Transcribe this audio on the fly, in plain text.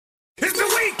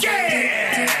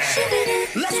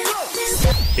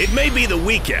It may be the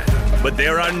weekend, but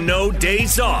there are no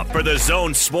days off for the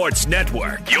Zone Sports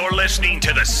Network. You're listening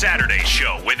to The Saturday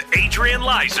Show with Adrian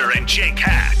Leiser and Jake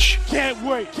Hatch. Can't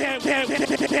wait. Can't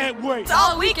wait. It's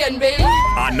all weekend, baby.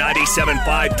 On 97.5,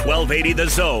 1280 The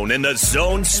Zone and the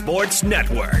Zone Sports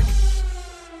Network.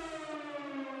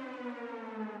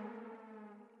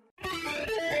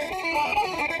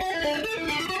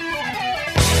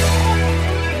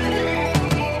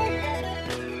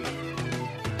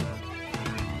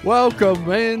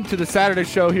 Welcome into the Saturday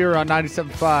Show here on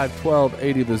 97.5,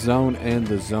 1280 The Zone and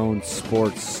the Zone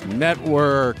Sports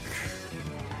Network.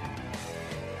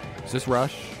 Is this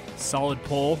Rush? Solid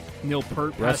poll. Neil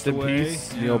Peart Rest passed in away.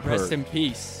 peace, Neil Peart. Rest in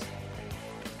peace.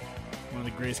 One of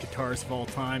the greatest guitarists of all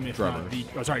time. If Drummer. not the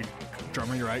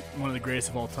drummer, you're right. One of the greatest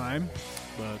of all time.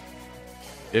 But,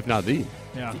 If not the.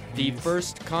 yeah. The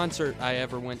first concert I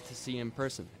ever went to see in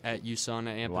person at USANA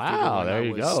Amphitheater Wow, when there I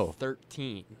you was go.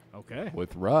 13. Okay.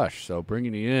 With Rush. So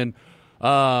bringing you in.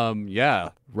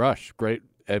 Rush. Great.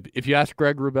 If you ask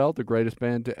Greg Wrubell, the greatest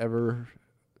band to ever,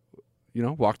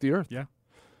 walk the earth. Yeah.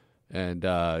 And,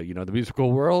 the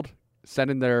musical world,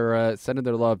 sending their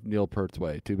love Neil Peart's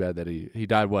way. Too bad that he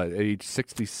died, age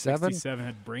 67? 67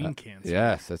 had brain cancer.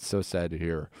 Yes, that's so sad to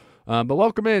hear. But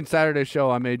welcome in, Saturday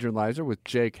Show. I'm Adrian Leiser with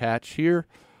Jake Hatch here.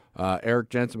 Eric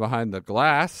Jensen behind the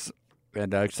glass.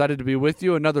 And excited to be with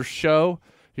you. Another show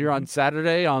here on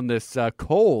Saturday on this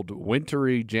cold,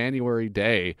 wintry January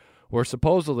day where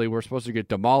supposedly we're supposed to get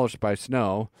demolished by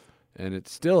snow, and it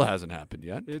still hasn't happened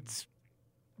yet. It's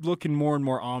looking more and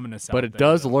more ominous out But it there,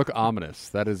 does though. look ominous.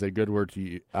 That is a good word to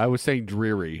use. I was saying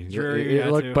dreary. Dreary, yeah,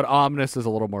 too. But ominous is a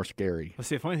little more scary. Let's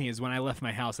see, the funny thing is when I left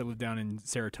my house, I lived down in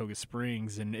Saratoga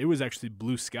Springs, and it was actually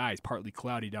blue skies, partly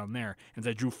cloudy down there. As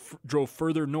I drove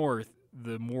further north,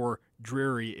 the more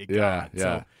dreary it got. Yeah.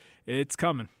 So it's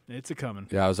coming. It's coming.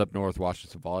 Yeah, I was up north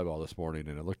watching some volleyball this morning,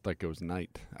 and it looked like it was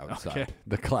night outside. Okay.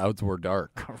 The clouds were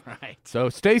dark. All right. So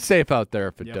stay safe out there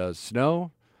if it Yep. does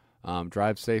snow.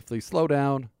 Drive safely. Slow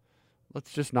down.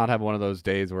 Let's just not have one of those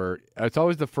days where it's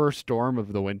always the first storm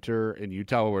of the winter in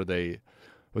Utah where the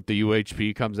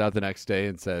UHP comes out the next day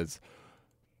and says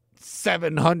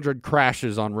 700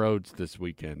 crashes on roads this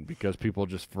weekend because people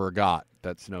just forgot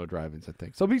that snow driving's a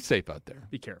thing. So be safe out there.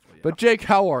 Be careful. Yeah. But Jake,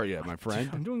 how are you, my friend?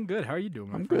 I'm doing good. How are you doing,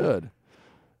 my I'm friend?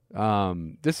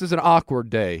 good. This is an awkward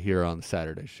day here on the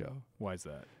Saturday Show. Why is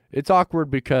that? It's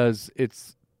awkward because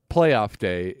it's playoff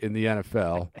day in the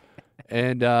NFL.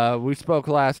 And we spoke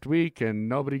last week, and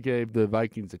nobody gave the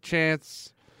Vikings a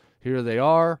chance. Here they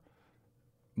are.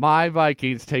 My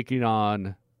Vikings taking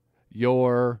on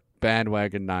your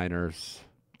bandwagon Niners.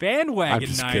 Bandwagon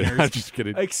Niners. I'm just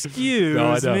kidding. Excuse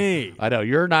No, I know. me. I know.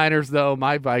 Your Niners, though.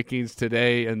 My Vikings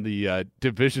today in the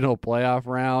divisional playoff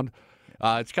round.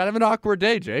 It's kind of an awkward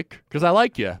day, Jake, because I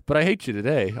like you, but I hate you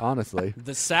today, honestly.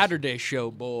 The Saturday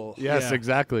Show Bowl. Yes, Yeah.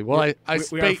 exactly. Well, I we are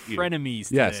spate you. frenemies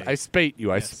today. Yes, I spate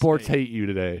you. I Yes, sports spate. hate you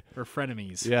today. We're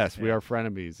frenemies. Yes, we Yeah. are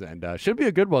frenemies, and should be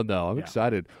a good one though. I'm Yeah.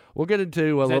 excited. We'll get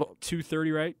into a Is that little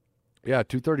 2:30, right?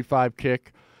 2:35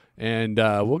 kick, and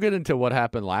we'll get into what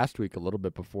happened last week a little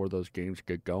bit before those games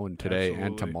get going today and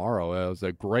Absolutely. tomorrow. It was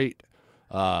a great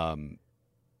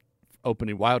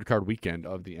opening wild card weekend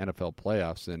of the NFL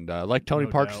playoffs, and like Tony No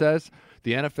Park doubt. says,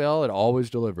 the NFL, it always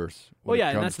delivers when Well, yeah,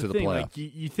 it and comes that's to the the thing. playoffs. Like,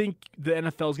 you think the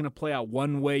NFL is going to play out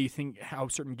one way, you think how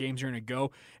certain games are going to go,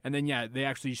 and then, they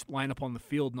actually just line up on the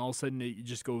field, and all of a sudden it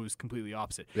just goes completely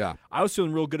opposite. Yeah. I was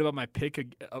feeling real good about my pick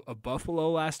of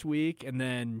Buffalo last week, and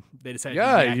then they decided to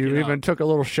Yeah, jack you it even up. took a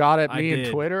little shot at I me did.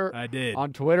 in Twitter. I did.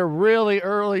 On Twitter really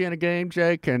early in a game,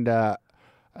 Jake, and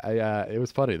it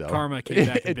was funny though. Karma came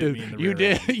back and bit me in the You rear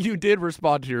did you did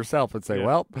respond to yourself and say, Yeah.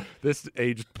 "Well, this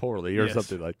aged poorly" or Yes.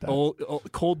 something like that. Old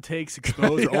cold takes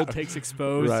exposed, or Yeah. old takes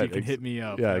exposed. Right, You can hit me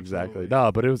up. Yeah, exactly. Absolutely.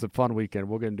 No, but it was a fun weekend.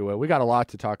 We'll get into it. We got a lot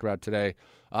to talk about today.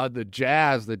 The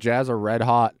Jazz are red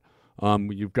hot.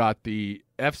 You've got the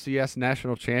FCS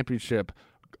National Championship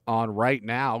on right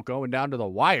now, going down to the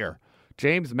wire.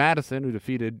 James Madison, who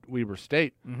defeated Weber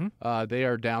State, they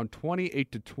are down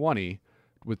 28-20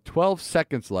 with 12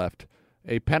 seconds left.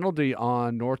 A penalty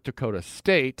on North Dakota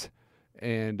State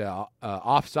and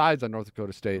offsides on North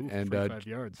Dakota State. Ooh, and 45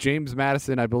 yards. James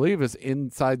Madison, I believe, is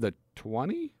inside the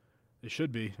 20. It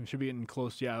should be. It should be getting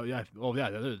close. Yeah. Oh,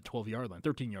 yeah. There's a 12-yard line,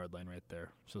 13-yard line right there.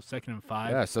 So 2nd and 5.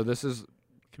 Yeah, so this is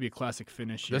Could be a classic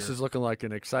finish here. looking like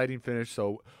an exciting finish.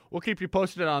 So we'll keep you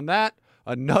posted on that.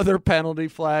 Another penalty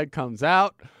flag comes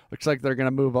out. Looks like they're going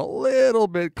to move a little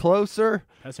bit closer.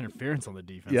 Pass interference on the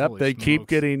defense. Yep, Holy they smokes. keep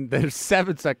getting – there's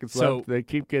 7 seconds left. They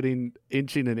keep getting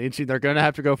inching and inching. They're going to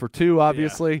have to go for 2,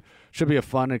 obviously. Yeah. Should be a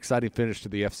fun, exciting finish to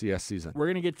the FCS season. We're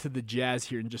going to get to the Jazz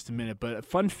here in just a minute, but a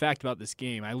fun fact about this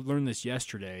game, I learned this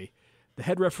yesterday. The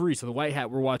head referee, so the white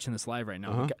hat, we're watching this live right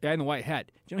now. The guy in the white hat,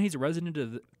 do you know he's a resident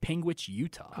of Panguitch,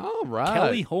 Utah? Oh, right.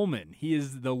 Kelly Holman. He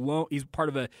is he's part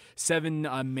of a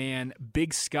 7-man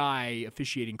Big Sky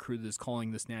officiating crew that is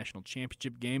calling this national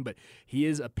championship game, but he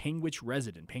is a Panguitch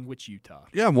resident, Panguitch, Utah.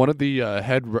 Yeah, one of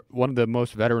the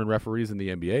most veteran referees in the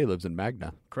NBA lives in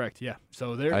Magna. Correct, yeah.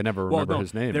 So I never remember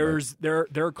his name. There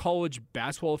are college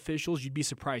basketball officials. You'd be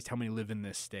surprised how many live in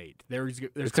this state.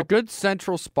 It's a good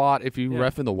central spot if you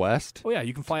ref in the West. Oh yeah,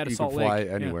 you can fly out of Salt Lake. You can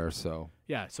fly anywhere. So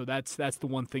that's the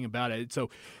one thing about it.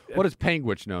 So, what is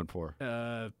Panguitch known for?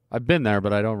 I've been there,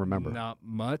 but I don't remember. Not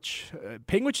much.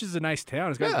 Panguitch is a nice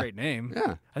town. It's got a great name.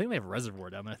 Yeah, I think they have a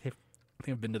reservoir down there. I think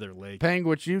I've been to their lake.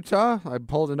 Panguitch, Utah. I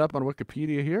pulled it up on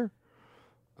Wikipedia here.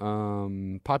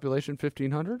 Population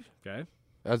 1,500. Okay.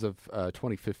 As of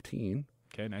 2015.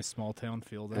 Okay, nice small town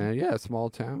feel there. Yeah,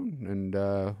 small town. And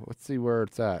let's see where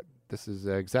it's at. This is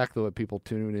exactly what people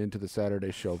tune into the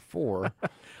Saturday show for.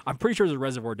 I'm pretty sure there's a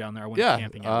reservoir down there. I went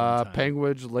camping at one time.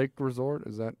 Panguitch Lake Resort.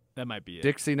 Is that? That might be it.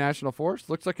 Dixie National Forest.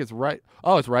 Looks like it's right.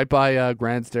 Oh, it's right by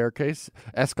Grand Staircase,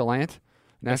 Escalante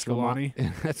National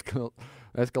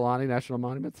Escalante National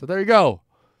Monument. So there you go.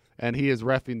 And he is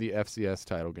reffing the FCS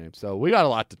title game. So we got a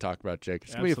lot to talk about, Jake.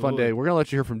 It's going to be a fun day. We're going to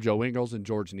let you hear from Joe Ingles and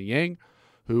George Niang,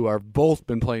 who are both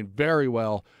been playing very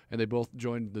well, and they both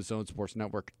joined the Zone Sports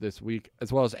Network this week,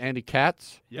 as well as Andy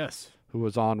Katz. Yes. Who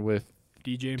was on with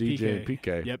DJ and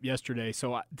PK. Yep, yesterday.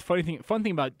 So fun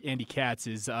thing about Andy Katz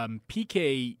is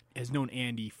PK has known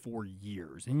Andy for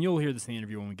years, and you'll hear this in the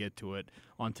interview when we get to it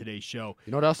on today's show.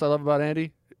 You know what else I love about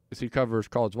Andy? Is he covers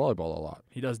college volleyball a lot.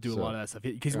 He does do a lot of that stuff.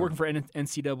 He's working for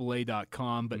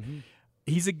NCAA.com, but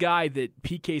he's a guy that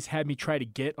PK's had me try to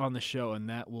get on the show, and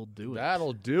that will do it.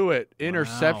 That'll do it.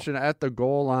 Interception at the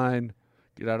goal line.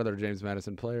 Get out of there, James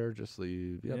Madison player. Just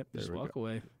leave. Yep, just walk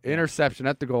away. Interception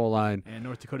at the goal line. And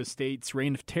North Dakota State's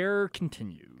reign of terror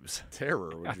continues.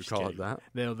 Terror, would you call it that?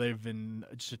 They've been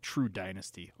just a true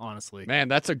dynasty, honestly. Man,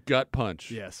 that's a gut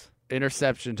punch. Yes.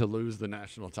 Interception to lose the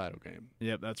national title game.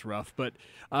 Yep, that's rough. But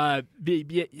what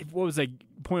was the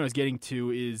point I was getting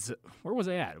to is, where was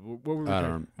I at? What were we I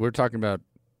don't know. We're talking about,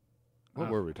 what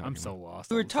were we talking I'm about? so lost.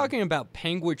 We were talking about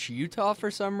Panguitch, Utah for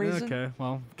some reason. Okay,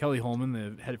 well, Kelly Holman,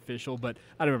 the head official, but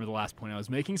I don't remember the last point I was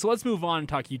making. So let's move on and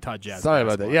talk Utah Jazz. Sorry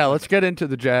about that. Yeah, let's get into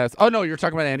the Jazz. Oh, no, you're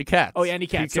talking about Andy Katz. Oh, Andy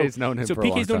Katz. PK's known him for a long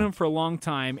time. PK's known him for a long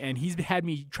time, and he's had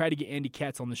me try to get Andy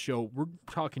Katz on the show. We're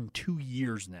talking 2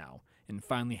 years now. And it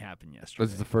finally happened yesterday.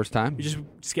 This is the first time?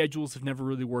 Schedules have never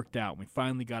really worked out. We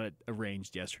finally got it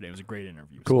arranged yesterday. It was a great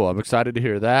interview. Cool. I'm excited to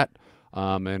hear that.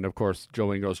 And, of course,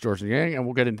 Joe Ingles, George Niang, and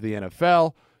we'll get into the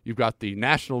NFL. You've got the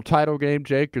national title game,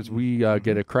 Jake, as we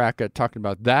get a crack at talking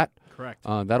about that. Correct.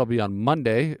 That'll be on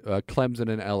Monday, Clemson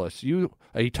and LSU.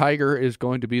 A Tiger is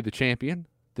going to be the champion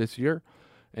this year.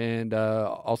 And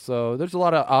also, there's a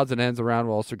lot of odds and ends around.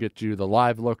 We'll also get you the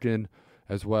live look in,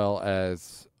 as well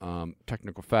as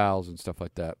technical fouls and stuff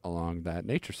like that along that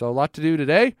nature. So a lot to do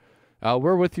today.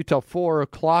 We're with you till 4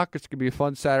 o'clock. It's going to be a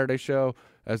fun Saturday show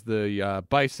as the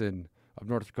Bison of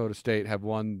North Dakota State have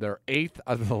won their 8th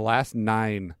of the last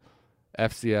 9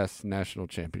 FCS national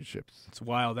championships. It's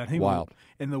wild. I think wild.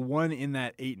 And the one in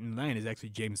that 8 and 9 is actually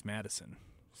James Madison.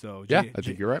 So I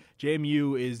think you're right.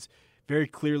 JMU is very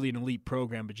clearly an elite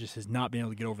program, but just has not been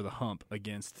able to get over the hump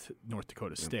against North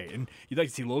Dakota State. And you'd like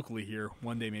to see locally here,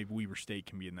 one day maybe Weber State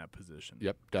can be in that position.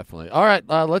 Yep, definitely. All right,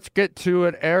 let's get to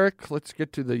it, Eric. Let's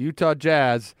get to the Utah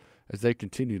Jazz as they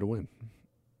continue to win.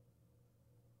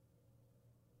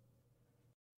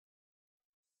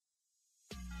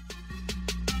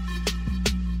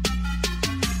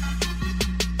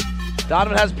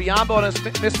 Donovan has Biyombo on his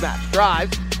mismatch.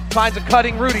 Drives, finds a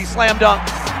cutting Rudy, slam dunk.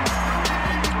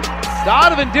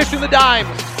 Donovan dishing the dimes.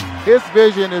 His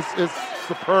vision is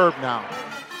superb now.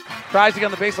 Tries on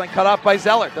the baseline, cut off by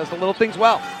Zeller. Does the little things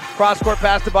well. Cross-court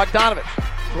pass to Bogdanovich.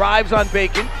 Drives on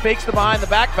Bacon, fakes the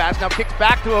behind-the-back pass, now kicks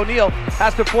back to O'Neal.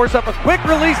 Has to force up a quick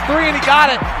release three, and he got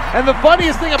it. And the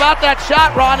funniest thing about that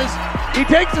shot, Ron, is he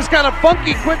takes this kind of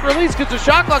funky quick release because the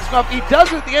shot clock's come up. He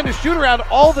does it at the end of shoot-around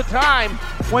all the time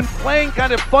when playing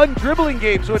kind of fun dribbling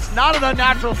games, so it's not an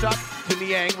unnatural shot. To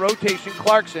Niang, rotation,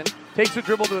 Clarkson. Takes a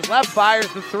dribble to his left,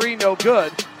 fires the three, no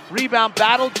good. Rebound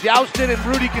battle, jousted, and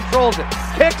Rudy controls it.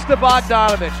 Kicks to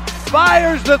Bogdanovich.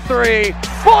 Fires the three.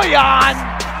 Boyan!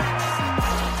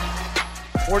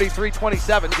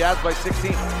 43-27, Jazz by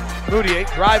 16. Moutier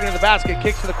driving to the basket,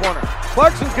 kicks to the corner.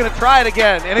 Clarkson's going to try it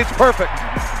again, and it's perfect.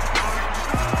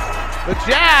 The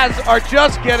Jazz are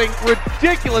just getting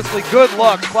ridiculously good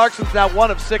looks. Clarkson's now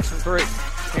 1 of 6 from 3.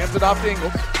 Hands it off to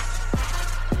Ingles.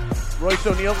 Royce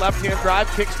O'Neal, left-hand drive,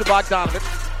 kicks to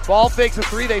Bogdanovich. Ball fakes a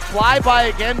 3. They fly by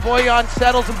again. Bojan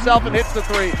settles himself and hits the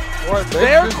 3.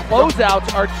 Their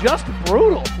closeouts are just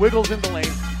brutal. Wiggles in the lane,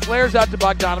 flares out to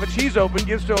Bogdanovich. He's open,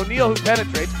 gives to O'Neal, who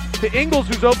penetrates. To Ingles,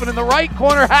 who's open in the right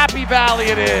corner. Happy Valley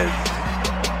it is.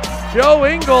 Joe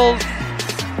Ingles,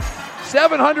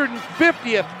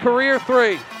 750th career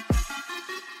 3.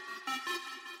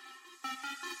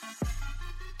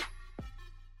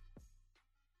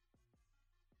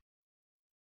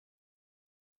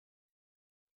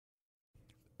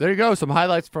 There you go. Some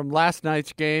highlights from last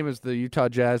night's game as the Utah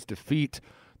Jazz defeat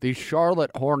the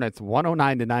Charlotte Hornets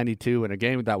 109-92 in a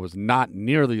game that was not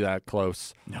nearly that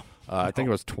close. No. I think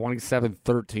it was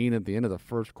 27-13 at the end of the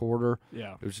first quarter.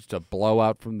 Yeah. It was just a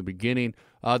blowout from the beginning.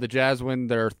 The Jazz win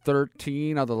their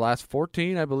 13 of the last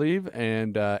 14, I believe,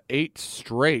 and 8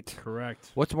 straight.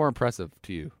 Correct. What's more impressive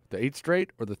to you, the 8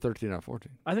 straight or the 13 out of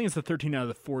 14? I think it's the 13 out of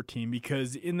the 14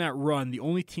 because in that run, the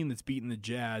only team that's beaten the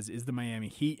Jazz is the Miami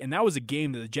Heat, and that was a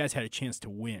game that the Jazz had a chance to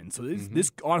win. So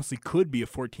this honestly could be a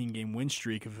 14-game win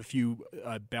streak if a few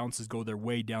bounces go their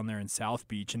way down there in South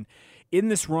Beach. And in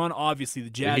this run, obviously, the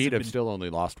Jazz The Heat have still only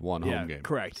lost one home game.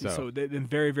 Correct. So they've been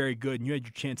very, very good, and you had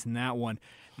your chance in that one.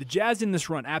 The Jazz in this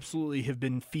run absolutely have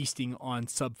been feasting on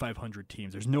sub-500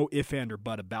 teams. There's no if, and, or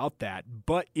but about that.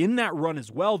 But in that run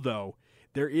as well, though,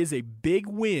 there is a big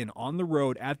win on the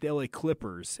road at the LA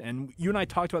Clippers. And you and I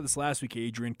talked about this last week,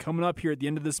 Adrian. Coming up here at the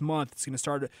end of this month, it's going to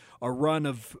start a run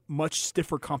of much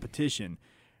stiffer competition.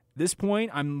 At this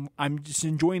point, I'm just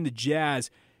enjoying the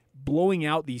Jazz blowing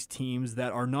out these teams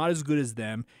that are not as good as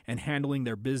them and handling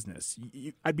their business.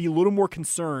 I'd be a little more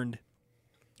concerned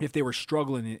if they were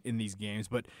struggling in these games,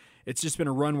 but it's just been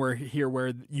a run where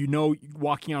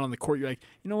walking out on the court, you're like,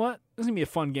 you know what? This is going to be a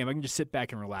fun game. I can just sit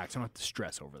back and relax. I don't have to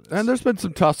stress over this. And there's been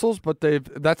some tussles, but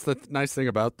that's the nice thing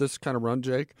about this kind of run,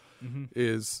 Jake,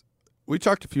 is we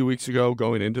talked a few weeks ago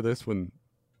going into this when,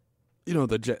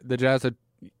 the Jazz had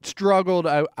struggled.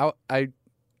 I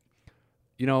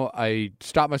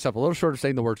stopped myself a little short of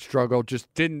saying the word struggle,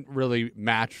 just didn't really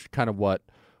match kind of what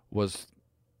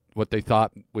they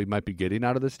thought we might be getting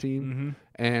out of this team.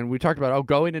 And we talked about,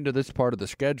 going into this part of the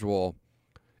schedule,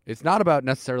 it's not about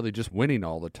necessarily just winning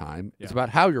all the time. Yeah. It's about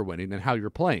how you're winning and how you're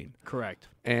playing. Correct.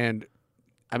 And,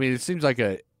 I mean, it seems like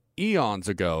eons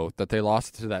ago that they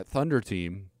lost to that Thunder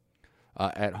team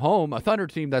at home, a Thunder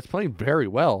team that's playing very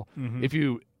well. If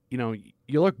you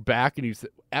look back and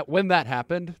when that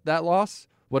happened, that loss,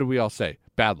 what did we all say?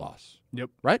 Bad loss. Yep.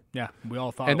 Right? Yeah, we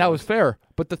all thought and that was fair.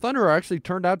 But the Thunder actually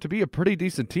turned out to be a pretty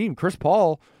decent team. Chris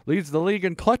Paul leads the league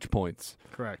in clutch points.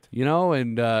 Correct.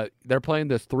 And they're playing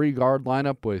this 3-guard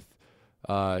lineup with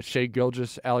Shai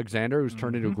Gilgeous-Alexander, who's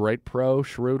turned into a great pro,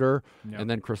 Schroeder, and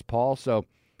then Chris Paul. So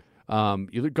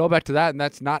you go back to that, and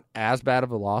that's not as bad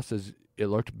of a loss as it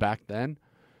looked back then.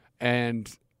 And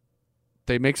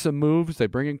they make some moves. They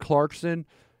bring in Clarkson.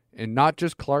 And not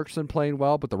just Clarkson playing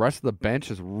well, but the rest of the bench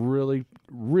has really,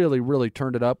 really, really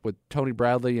turned it up with Tony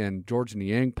Bradley and George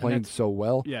Niang playing so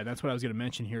well. Yeah, that's what I was going to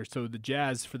mention here. So the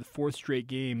Jazz, for the 4th straight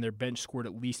game, their bench scored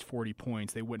at least 40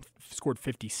 points. They scored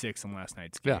 56 in last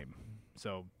night's game. Yeah.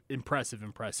 So impressive.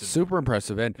 Super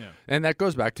impressive. And that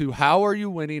goes back to how are you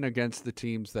winning against the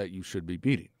teams that you should be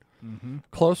beating?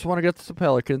 Close one against the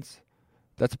Pelicans.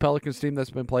 That's a Pelicans team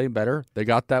that's been playing better. They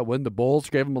got that win. The Bulls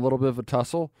gave them a little bit of a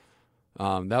tussle.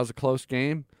 That was a close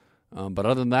game. But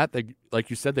other than that, they, like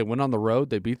you said, they went on the road.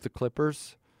 They beat the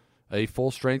Clippers, a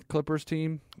full-strength Clippers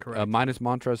team, minus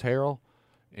Montrezl Harrell.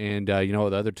 And, the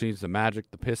other teams, the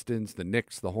Magic, the Pistons, the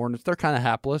Knicks, the Hornets, they're kind of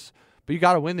hapless. But you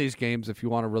got to win these games if you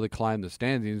want to really climb the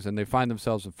standings. And they find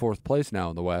themselves in 4th place now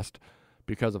in the West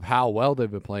because of how well they've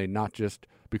been playing, not just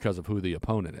because of who the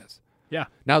opponent is. Yeah.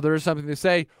 Now, there is something to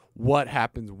say what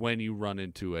happens when you run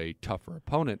into a tougher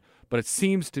opponent. But it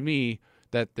seems to me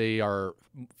that they are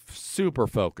super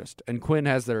focused, and Quinn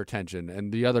has their attention,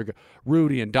 and the other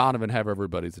Rudy and Donovan have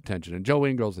everybody's attention, and Joe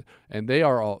Ingles, and they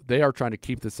are trying to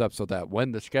keep this up so that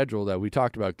when the schedule that we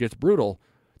talked about gets brutal,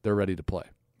 they're ready to play.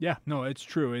 Yeah, no, it's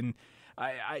true, and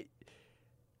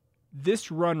this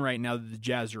run right now that the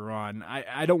Jazz are on,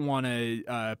 I don't want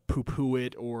to poo-poo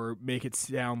it or make it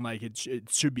sound like it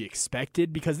should be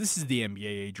expected, because this is the NBA,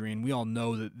 Adrian. We all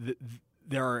know that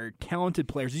there are talented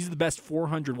players. These are the best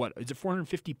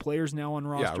 450 players now on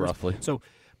rosters. Yeah, roughly. So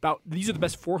these are the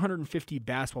best 450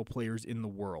 basketball players in the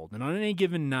world, and on any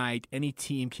given night, any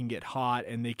team can get hot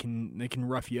and they can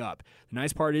rough you up. The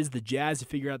nice part is the Jazz have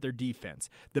figured out their defense.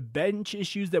 The bench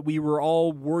issues that we were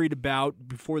all worried about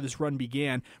before this run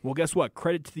began. Well, guess what?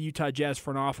 Credit to the Utah Jazz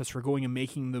front office for going and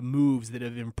making the moves that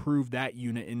have improved that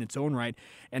unit in its own right,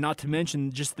 and not to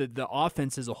mention just the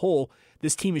offense as a whole.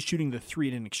 This team is shooting the three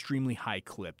at an extremely high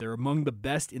clip. They're among the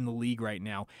best in the league right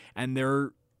now, and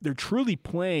they're truly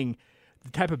playing the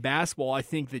type of basketball I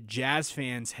think that Jazz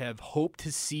fans have hoped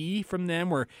to see from them,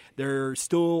 where they're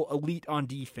still elite on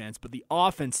defense, but the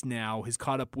offense now has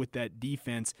caught up with that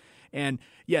defense. And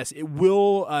yes, it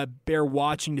will bear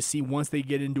watching to see once they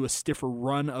get into a stiffer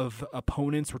run of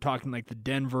opponents. We're talking like the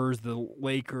Denvers, the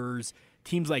Lakers,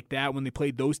 teams like that, when they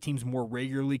played those teams more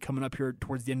regularly coming up here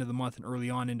towards the end of the month and early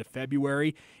on into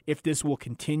February, if this will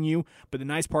continue. But the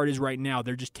nice part is right now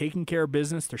they're just taking care of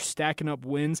business. They're stacking up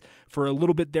wins. For a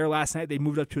little bit there last night, they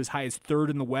moved up to as high as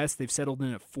third in the West. They've settled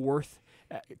in at fourth.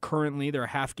 Currently, they're a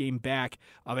half game back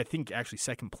of, I think, actually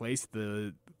second place.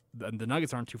 The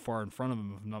Nuggets aren't too far in front of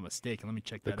them, if I'm not mistaken. Let me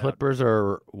check that out. The Clippers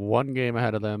are one game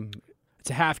ahead of them. It's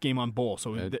a half game on both.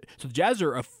 So the Jazz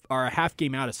are a half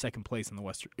game out of second place in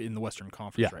the Western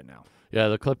Conference right now. Yeah,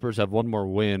 the Clippers have one more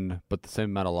win, but the same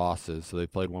amount of losses, so they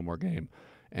played one more game.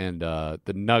 And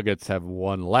the Nuggets have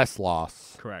one less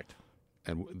loss. Correct.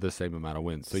 And the same amount of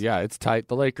wins. So, yeah, it's tight.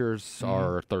 The Lakers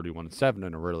are 31-7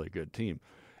 and a really good team.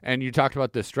 And you talked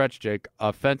about this stretch, Jake.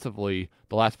 Offensively,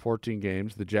 the last 14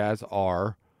 games, the Jazz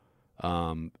are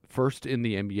first in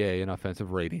the NBA in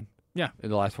offensive rating. Yeah, in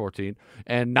the last 14,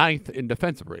 and 9th in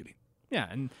defensive rating. Yeah,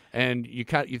 and you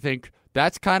think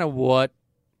that's kind of what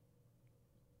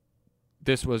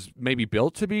this was maybe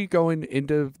built to be going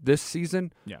into this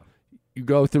season. Yeah, you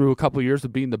go through a couple of years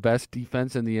of being the best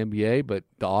defense in the NBA, but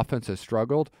the offense has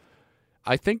struggled.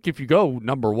 I think if you go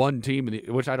number one team,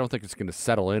 which I don't think it's going to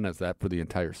settle in as that for the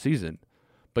entire season,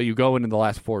 but you go into the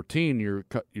last 14,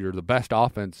 you're the best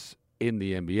offense in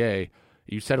the NBA.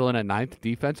 You settle in at 9th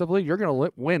defensively, you're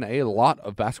going to win a lot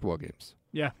of basketball games.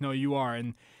 Yeah, no, you are.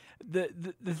 And the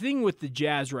thing with the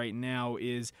Jazz right now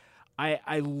is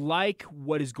I like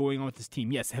what is going on with this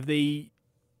team. Yes, have they,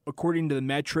 according to the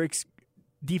metrics,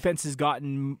 defense has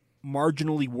gotten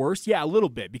marginally worse? Yeah, a little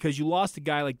bit, because you lost a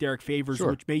guy like Derek Favors,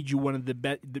 which made you one of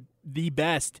the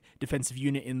best defensive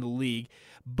unit in the league.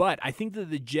 But I think that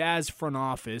the Jazz front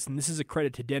office, and this is a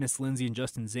credit to Dennis Lindsey and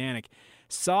Justin Zanuck,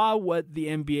 saw what the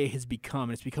NBA has become.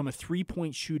 It's become a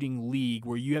three-point shooting league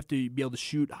where you have to be able to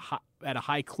shoot at a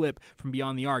high clip from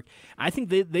beyond the arc. I think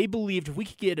they believed if we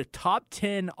could get a top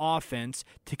 10 offense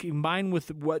to combine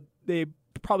with what they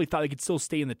probably thought they could still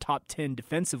stay in the top 10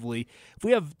 defensively. If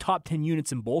we have top 10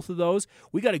 units in both of those,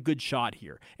 we got a good shot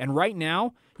here. And right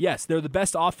now, yes, they're the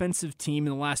best offensive team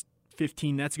in the last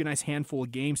 15. That's a nice handful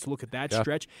of games to look at that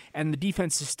stretch. And the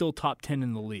defense is still top 10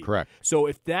 in the league. Correct. So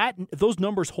if those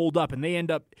numbers hold up and they end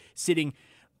up sitting,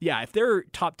 if they're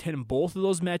top 10 in both of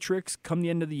those metrics come the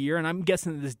end of the year, and I'm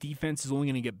guessing that this defense is only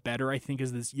going to get better, I think,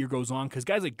 as this year goes on, because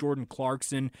guys like Jordan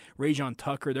Clarkson, Rajon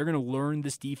Tucker, they're going to learn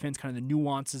this defense, kind of the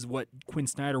nuances, what Quinn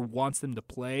Snyder wants them to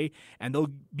play, and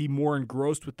they'll be more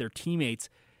engrossed with their teammates.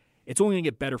 It's only going to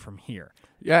get better from here.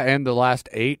 Yeah, and the last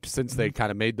 8, since they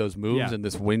kind of made those moves in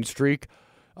this win streak,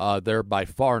 they're by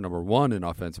far number 1 in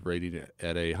offensive rating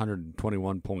at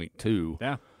 121.2.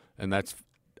 Yeah. And that's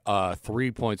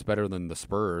 3 points better than the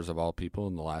Spurs, of all people,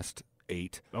 in the last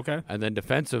 8. Okay. And then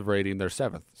defensive rating, they're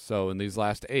 7th. So in these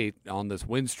last 8 on this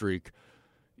win streak,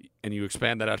 and you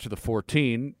expand that out to the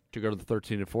 14 to go to the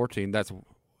 13 and 14, that's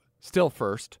still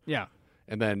first. Yeah.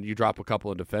 And then you drop a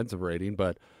couple in defensive rating.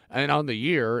 And on the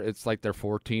year, it's like they're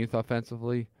 14th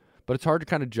offensively. But it's hard to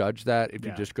kind of judge that if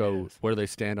you just go where they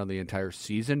stand on the entire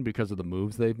season because of the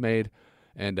moves they've made.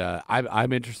 And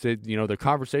I'm interested, the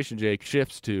conversation, Jake,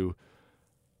 shifts to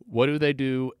what do they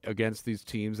do against these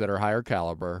teams that are higher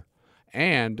caliber,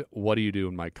 and what do you do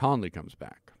when Mike Conley comes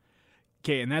back?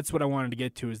 Okay, and that's what I wanted to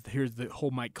get to here's the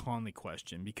whole Mike Conley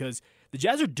question, because the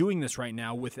Jazz are doing this right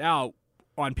now without,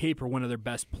 on paper, one of their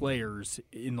best players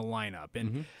in the lineup.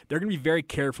 And they're going to be very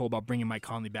careful about bringing Mike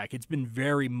Conley back. It's been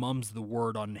very mum's the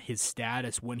word on his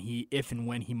status, if and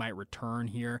when he might return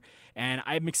here. And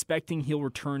I'm expecting he'll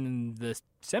return in the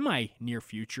semi-near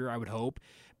future, I would hope.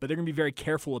 But they're going to be very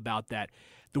careful about that.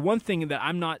 The one thing that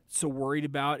I'm not so worried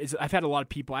about is I've had a lot of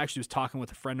people. I actually was talking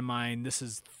with a friend of mine. This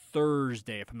is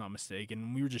Thursday, if I'm not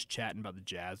mistaken. We were just chatting about the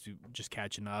Jazz, we were just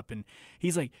catching up. And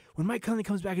he's like, when Mike Conley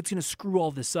comes back, it's going to screw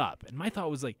all this up. And my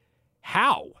thought was like,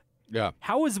 how? Yeah.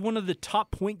 How is one of the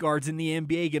top point guards in the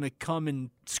NBA going to come and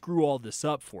screw all this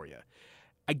up for you?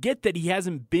 I get that he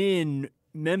hasn't been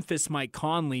Memphis Mike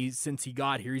Conley, since he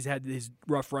got here, he's had his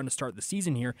rough run to start the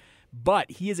season here,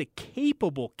 but he is a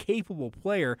capable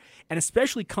player, and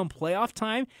especially come playoff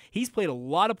time, he's played a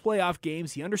lot of playoff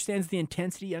games. He understands the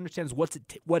intensity, he understands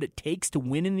what it takes to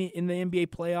win in the NBA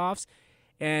playoffs,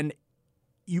 and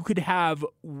you could have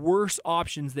worse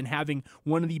options than having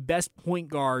one of the best point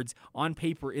guards on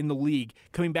paper in the league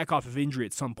coming back off of injury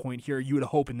at some point here, you would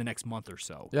hope in the next month or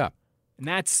so. Yeah. And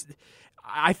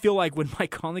I feel like when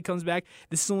Mike Conley comes back,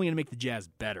 this is only going to make the Jazz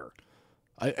better.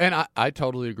 I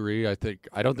totally agree. I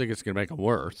don't think it's going to make them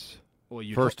worse. Well,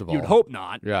 first of all, you'd hope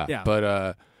not. Yeah.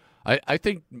 But I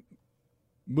think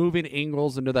moving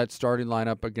Ingles into that starting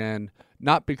lineup again,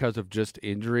 not because of just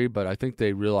injury, but I think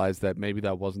they realized that maybe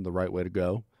that wasn't the right way to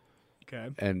go. Okay.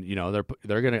 And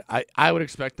they're gonna. I would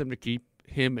expect them to keep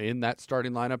him in that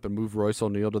starting lineup and move Royce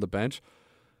O'Neal to the bench.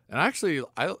 And actually,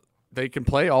 they can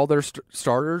play all their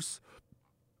starters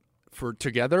for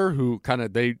together who kind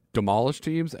of they demolish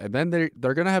teams, and then they're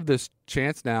going to have this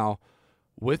chance now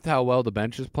with how well the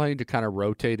bench is playing to kind of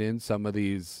rotate in some of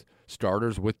these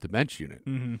starters with the bench unit.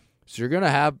 Mm-hmm. So you're going to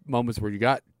have moments where you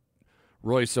got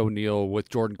Royce O'Neal with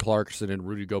Jordan Clarkson and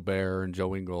Rudy Gobert and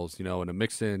Joe Ingles, and a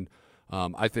mix in.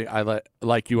 I think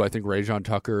like you. I think Rajon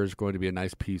Tucker is going to be a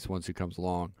nice piece once he comes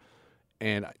along.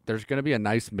 And there's going to be a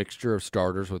nice mixture of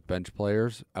starters with bench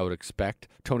players, I would expect.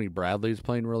 Tony Bradley is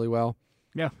playing really well.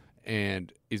 Yeah.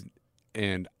 And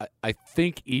I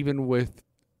think even with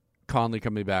Conley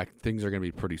coming back, things are going to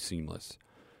be pretty seamless.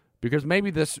 Because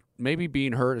maybe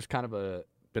being hurt has kind of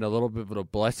been a little bit of a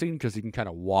blessing because he can kind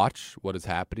of watch what is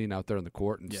happening out there in the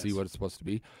court and see what it's supposed to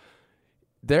be.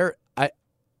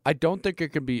 I don't think it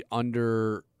can be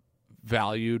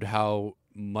undervalued how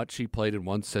much he played in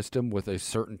one system with a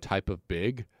certain type of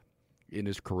big in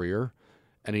his career,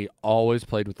 and he always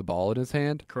played with the ball in his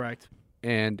hand. Correct.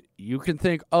 And you can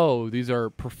think, oh, these are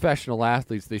professional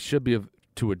athletes. They should be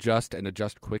to adjust and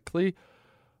adjust quickly.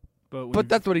 But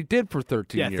that's what he did for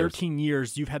 13 years. Yeah, 13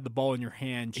 years, you've had the ball in your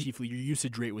hand. Chiefly, your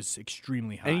usage rate was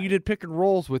extremely high. And you did pick and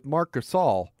rolls with Marc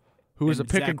Gasol, who was a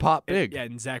pick and pop big. Yeah,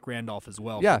 and Zach Randolph as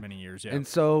well for many years. Yeah. And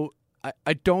so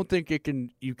I don't think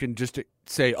you can just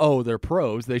say, oh, they're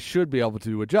pros. They should be able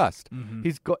to adjust.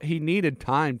 Mm-hmm. He needed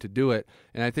time to do it,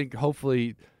 and I think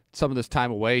hopefully some of this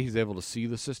time away, he's able to see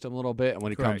the system a little bit. And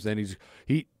when he comes in,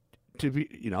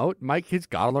 Mike, he's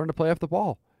got to learn to play off the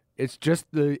ball. It's just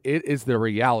it is the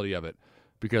reality of it,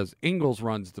 because Ingles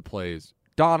runs the plays,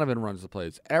 Donovan runs the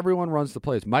plays, everyone runs the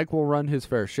plays. Mike will run his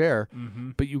fair share,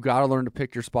 but you got to learn to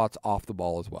pick your spots off the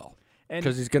ball as well.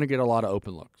 Because he's going to get a lot of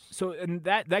open looks. So, and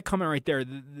that comment right there,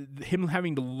 him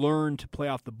having to learn to play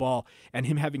off the ball and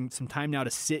him having some time now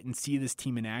to sit and see this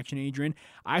team in action, Adrian,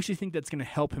 I actually think that's going to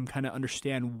help him kind of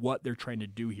understand what they're trying to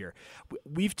do here.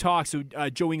 We've talked, so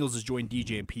Joe Ingles has joined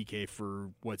DJ and PK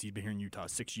for, he's been here in Utah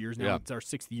 6 years now. Yeah. It's our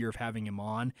 6th year of having him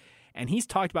on. And he's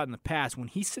talked about in the past when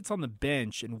he sits on the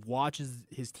bench and watches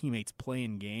his teammates play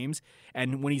in games,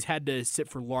 and when he's had to sit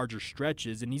for larger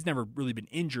stretches, and he's never really been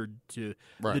injured to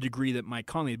the degree that Mike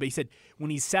Conley, but he said when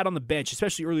he sat on the bench,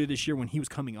 especially earlier this year when he was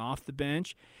coming off the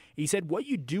bench, he said what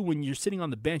you do when you're sitting on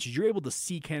the bench is you're able to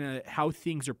see kind of how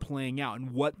things are playing out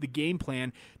and what the game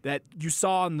plan that you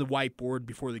saw on the whiteboard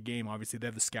before the game. Obviously, they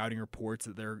have the scouting reports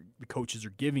that the coaches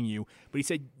are giving you, but he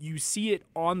said you see it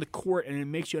on the court, and it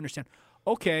makes you understand,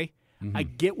 okay, I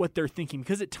get what they're thinking,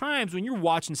 because at times when you're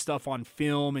watching stuff on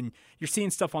film and you're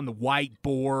seeing stuff on the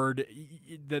whiteboard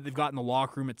that they've got in the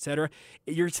locker room, etc.,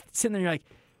 you're sitting there and you're like,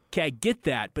 okay, I get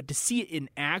that, but to see it in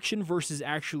action versus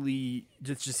actually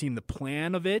just seeing the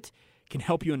plan of it can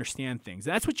help you understand things.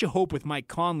 And that's what you hope with Mike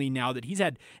Conley now that he's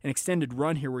had an extended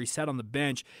run here where he sat on the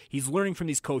bench. He's learning from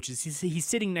these coaches. He's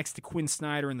sitting next to Quinn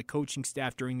Snyder and the coaching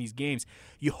staff during these games.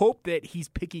 You hope that he's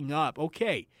picking up,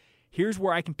 okay, here's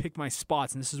where I can pick my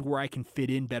spots, and this is where I can fit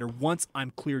in better once I'm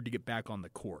cleared to get back on the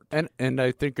court. And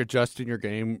I think adjusting your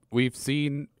game, we've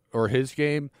seen, or his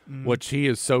game, which he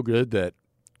is so good that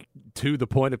to the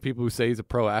point of people who say he's a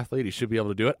pro athlete, he should be able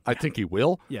to do it. I think he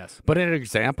will. Yes. But an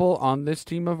example on this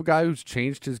team of a guy who's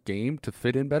changed his game to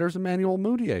fit in better is Emmanuel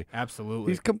Mudiay.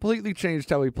 Absolutely. He's completely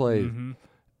changed how he plays.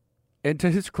 And to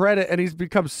his credit, and he's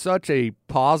become such a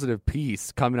positive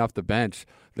piece coming off the bench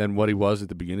than what he was at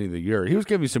the beginning of the year. He was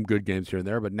giving some good games here and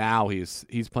there, but now he's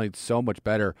playing so much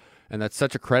better, and that's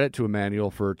such a credit to Emmanuel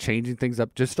for changing things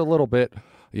up just a little bit.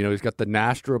 He's got the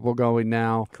Nash dribble going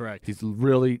now. Correct.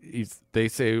 They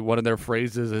say one of their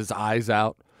phrases is eyes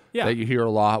out. Yeah. That you hear a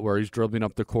lot, where he's dribbling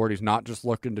up the court. He's not just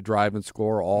looking to drive and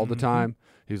score all the time.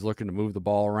 He's looking to move the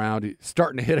ball around. He's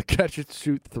starting to hit a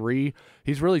catch-and-shoot three.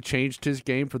 He's really changed his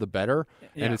game for the better,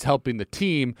 and it's helping the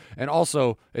team. And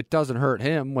also, it doesn't hurt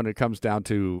him when it comes down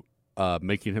to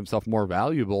making himself more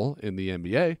valuable in the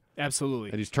NBA.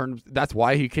 Absolutely. And that's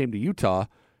why he came to Utah,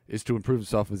 is to improve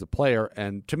himself as a player.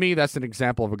 And to me, that's an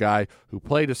example of a guy who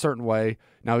played a certain way.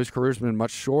 Now his career's been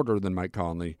much shorter than Mike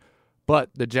Conley, but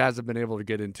the Jazz have been able to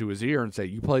get into his ear and say,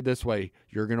 you played this way,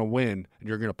 you're going to win, and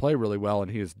you're going to play really well,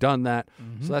 and he has done that.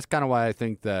 So that's kind of why I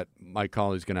think that Mike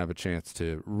Conley's going to have a chance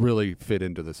to really fit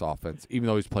into this offense, even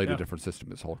though he's played a different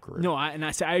system his whole career. No,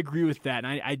 I agree with that.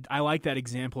 And I like that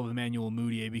example of Emmanuel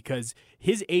Mudiay because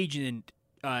his agent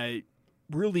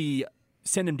really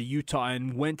sent him to Utah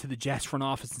and went to the Jazz front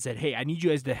office and said, hey, I need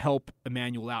you guys to help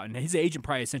Emmanuel out. And his agent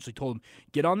probably essentially told him,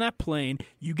 get on that plane,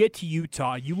 you get to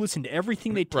Utah, you listen to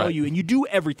everything they tell you, and you do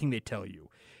everything they tell you.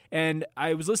 And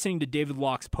I was listening to David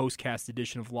Locke's postcast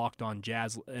edition of Locked On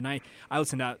Jazz, and I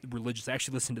listen to that religiously. I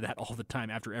actually listen to that all the time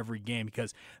after every game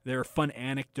because there are fun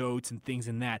anecdotes and things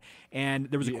in that. And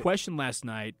there was a question last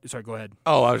night. Sorry, go ahead.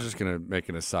 Oh, I was just going to make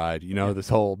an aside. You know, this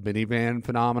whole minivan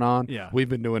phenomenon, we've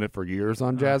been doing it for years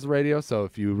on Jazz Radio, so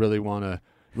if you really want to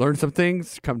learn some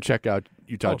things, come check out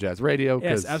Utah Jazz Radio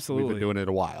because we've been doing it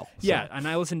a while. So. Yeah, and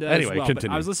I listened to that anyway, as well. Continue.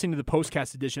 But I was listening to the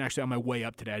postcast edition actually on my way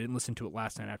up today. I didn't listen to it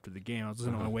last night after the game. I was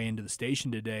listening on my way into the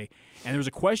station today, and there was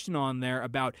a question on there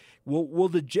about, will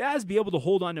the Jazz be able to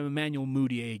hold on to Emmanuel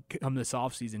Mudiay come this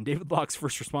offseason? David Locke's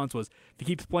first response was, if he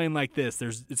keeps playing like this,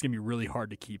 it's going to be really hard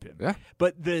to keep him. Yeah.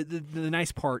 But the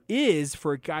nice part is,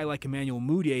 for a guy like Emmanuel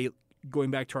Mudiay, going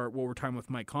back to what we're talking with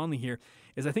Mike Conley here,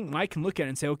 is I think Mike can look at it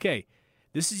and say, okay,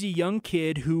 this is a young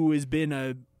kid who has been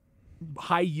a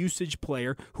high-usage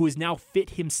player who has now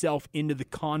fit himself into the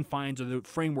confines or the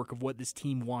framework of what this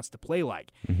team wants to play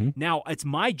like. Now, it's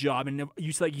my job, and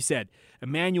like you said,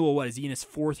 Emmanuel, is he in his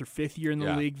 4th or 5th year in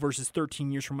the league versus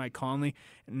 13 years from Mike Conley?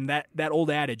 And that old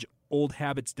adage, old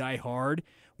habits die hard.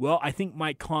 Well, I think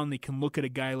Mike Conley can look at a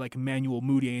guy like Emmanuel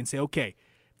Mudiay and say, okay,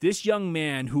 this young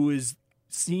man who is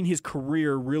seen his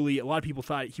career really, a lot of people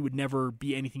thought he would never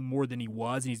be anything more than he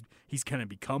was, and he's kind of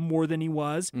become more than he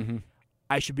was.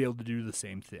 I should be able to do the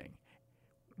same thing.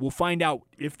 We'll find out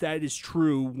if that is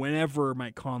true whenever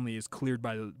Mike Conley is cleared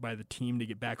by the team to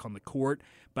get back on the court.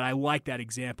 But I like that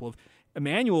example of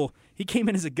Emmanuel. He came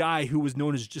in as a guy who was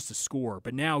known as just a scorer,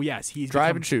 but now, yes, he's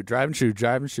drive and shoot.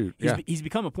 He's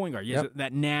become a point guard. He has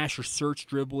that Nash or search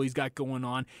dribble he's got going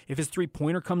on. If his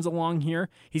three-pointer comes along here,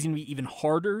 he's going to be even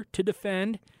harder to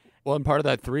defend. Well, and part of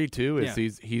that 3 too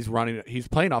is he's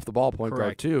playing off the ball point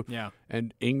guard too. Yeah,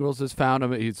 and Ingles has found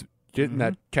him. He's getting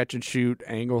that catch and shoot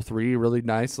angle 3 really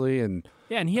nicely, and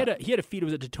he had a feed.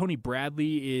 Was it to Tony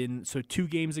Bradley 2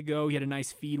 games ago? He had a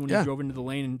nice feed when he drove into the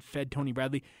lane and fed Tony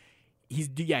Bradley. He's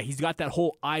got that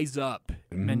whole eyes up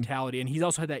mentality, and he's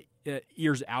also had that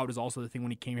ears out is also the thing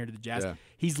when he came here to the Jazz.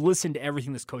 He's listened to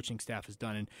everything this coaching staff has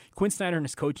done, and Quinn Snyder and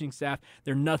his coaching staff,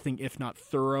 they're nothing if not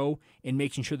thorough in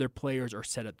making sure their players are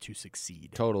set up to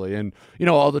succeed. Totally, and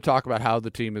all the talk about how the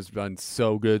team has been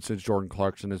so good since Jordan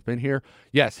Clarkson has been here.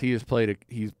 Yes, he's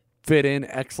fit in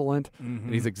excellent,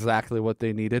 and he's exactly what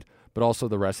they needed. But also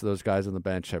the rest of those guys on the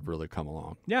bench have really come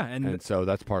along. Yeah, and so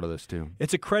that's part of this too.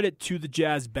 It's a credit to the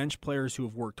Jazz bench players who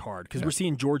have worked hard because we're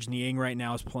seeing George Niang right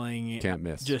now is playing. Can't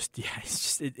miss. It's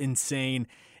just insane.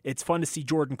 It's fun to see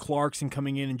Jordan Clarkson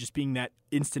coming in and just being that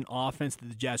instant offense that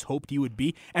the Jazz hoped he would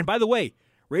be. And by the way,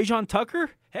 Rajon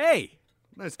Tucker, hey.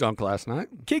 Nice dunk last night.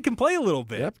 Kid can play a little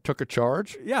bit. Yep, took a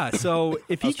charge. Yeah, so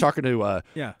if I was talking to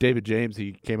David James,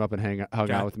 he came up and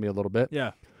hung out with me a little bit.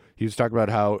 Yeah. He was talking about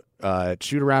how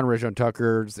shoot around Rajon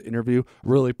Tucker's interview,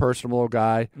 really personable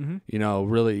guy.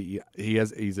 Really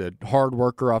he's a hard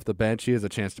worker off the bench. He has a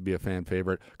chance to be a fan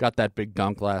favorite. Got that big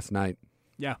dunk last night.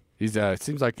 Yeah. He's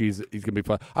seems like he's gonna be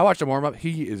fun. I watched him warm up.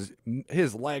 His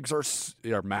legs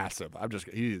are massive.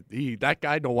 That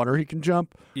guy. No wonder he can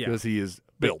jump because he is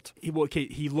built.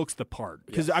 He looks the part.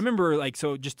 Because I remember,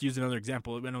 just to use another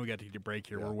example, I know we got to take a break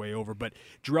here. We're way over. But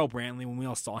Jarrell Brantley, when we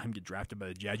all saw him get drafted by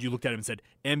the Jazz, you looked at him and said,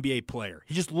 NBA player.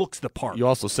 He just looks the part. You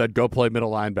also said, go play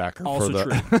middle linebacker. Also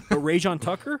true. But Rajon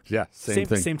Tucker? Same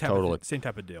thing. Same type totally. Same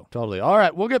type of deal. Totally. All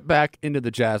right, we'll get back into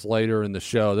the Jazz later in the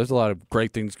show. There's a lot of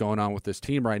great things going on with this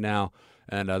team right now,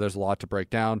 and there's a lot to break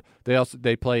down.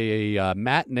 They play a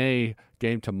matinee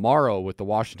game tomorrow with the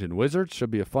Washington Wizards.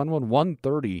 Should be a fun one.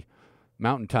 1:30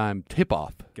 Mountain Time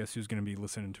tip-off. Guess who's going to be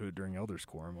listening to it during Elders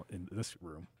Quorum in this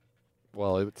room?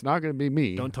 Well, it's not going to be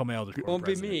me. Don't tell me Elders Quorum. Won't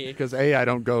be me. Because A, I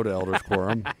don't go to Elders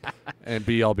Quorum, and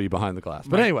B, I'll be behind the glass.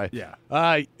 But anyway,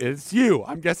 it's you.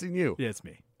 I'm guessing you. Yeah, it's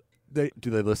me. Do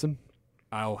they listen?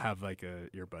 I'll have a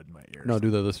earbud in my ear. No, do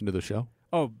they listen to the show?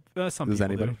 Oh, some Does people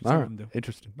anybody? do. Some of them do.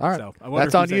 Interesting. All right. So,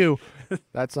 that's on you.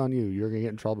 That's on you. You're going to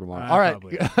get in trouble tomorrow. All right.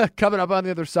 Probably. Coming up on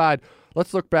the other side,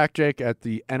 let's look back, Jake, at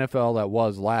the NFL that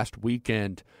was last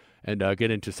weekend. and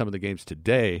get into some of the games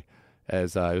today,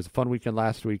 as it was a fun weekend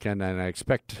last weekend, and I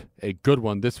expect a good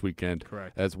one this weekend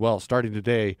as well, starting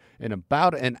today in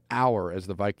about an hour as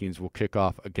the Vikings will kick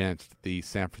off against the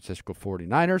San Francisco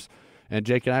 49ers. And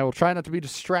Jake and I will try not to be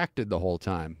distracted the whole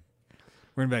time.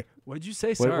 We're going to be like, what did you say?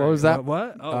 Wait, Sorry. what was that?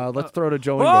 What? Let's throw to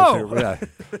Joey. Whoa! Yeah.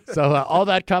 So all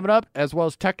that coming up, as well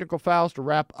as technical fouls to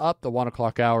wrap up the 1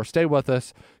 o'clock hour. Stay with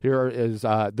us.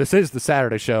 This is the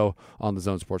Saturday show on the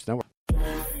Zone Sports Network.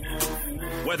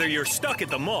 Whether you're stuck at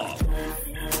the mall,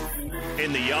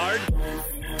 in the yard,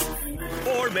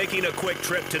 or making a quick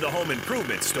trip to the home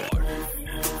improvement store,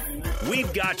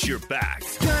 we've got your back.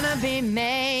 Gonna be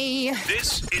me.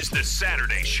 This is the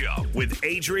Saturday Show with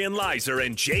Adrian Lizer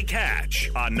and Jake Hatch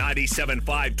on 97.5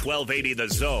 1280 The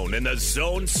Zone and the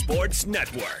Zone Sports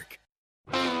Network.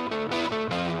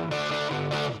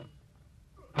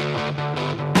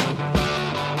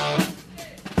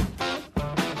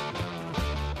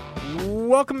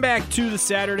 Welcome back to the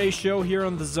Saturday Show here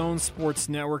on the Zone Sports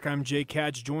Network. I'm Jake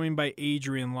Hatch, joined by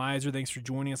Adrian Lizer. Thanks for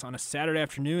joining us on a Saturday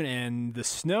afternoon, and the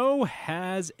snow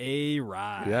has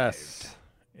arrived. Yes.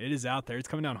 It is out there. It's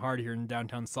coming down hard here in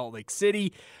downtown Salt Lake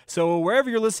City. So wherever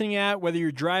you're listening at, whether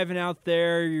you're driving out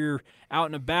there, you're out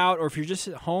and about, or if you're just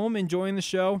at home enjoying the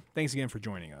show, thanks again for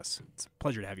joining us. It's a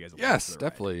pleasure to have you guys. Yes,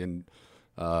 definitely. And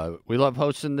we love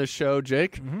hosting this show,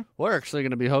 Jake. Mm-hmm. We're actually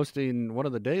going to be hosting one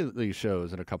of the daily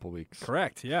shows in a couple weeks.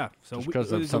 Correct, yeah. So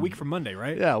it's a week from Monday,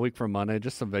 right? Yeah, a week from Monday.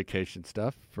 Just some vacation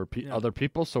stuff for other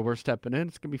people, so we're stepping in.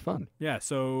 It's going to be fun. Yeah,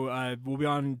 so we'll be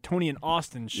on Tony and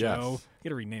Austin's show. Yes. Got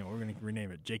to rename it. We're going to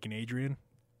rename it Jake and Adrian.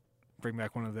 Bring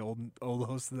back one of the old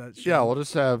hosts of that show. Yeah, we'll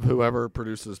just have whoever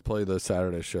produces play the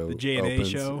Saturday show. The J&A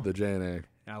show. The J&A.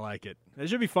 I like it. It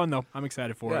should be fun, though. I'm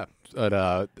excited for it.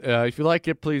 But if you like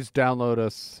it, please download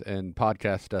us and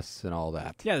podcast us and all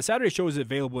that. Yeah, the Saturday show is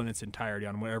available in its entirety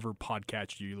on whatever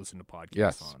podcast you listen to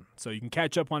podcasts on. So you can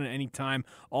catch up on it anytime.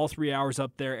 All 3 hours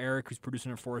up there. Eric, who's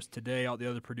producing it for us today, all the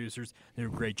other producers, they do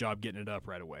a great job getting it up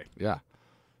right away. Yeah,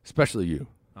 especially you.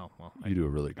 Oh, well. You do a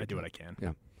really good I do job. what I can.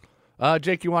 Yeah.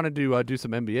 Jake, you wanted to do some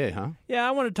NBA, huh? Yeah,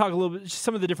 I want to talk a little bit, just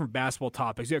some of the different basketball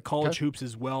topics. We got college hoops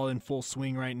as well in full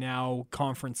swing right now,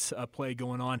 conference play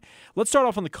going on. Let's start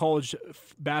off on the college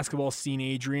basketball scene,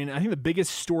 Adrian. I think the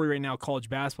biggest story right now, college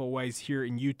basketball-wise here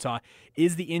in Utah,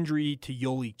 is the injury to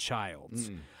Yoeli Childs.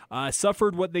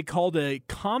 Suffered what they called an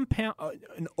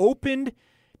opened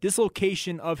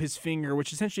dislocation of his finger,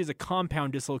 which essentially is a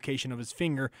compound dislocation of his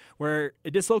finger, where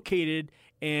it dislocated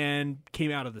and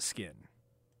came out of the skin.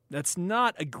 That's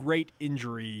not a great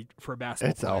injury for a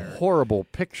basketball player. It's a horrible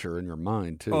picture in your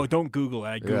mind, too. Oh, don't Google it.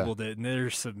 I Googled it, and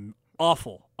there's some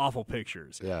awful, awful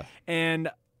pictures. Yeah.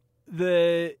 And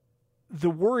the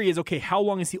worry is, okay, how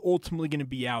long is he ultimately going to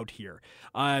be out here?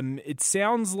 It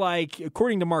sounds like,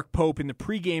 according to Mark Pope, in the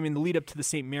pregame, in the lead-up to the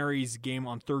St. Mary's game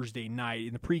on Thursday night,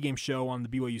 in the pregame show on the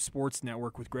BYU Sports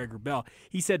Network with Greg Wrubell,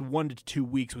 he said 1 to 2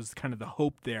 weeks was kind of the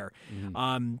hope there.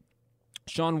 Mm-hmm.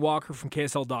 Sean Walker from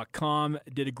KSL.com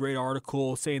did a great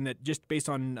article saying that just based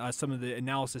on some of the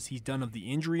analysis he's done of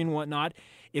the injury and whatnot,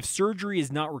 if surgery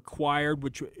is not required,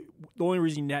 which the only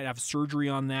reason you have surgery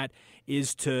on that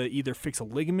is to either fix a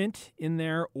ligament in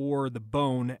there or the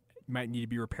bone might need to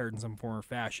be repaired in some form or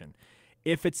fashion.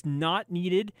 If it's not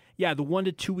needed, the 1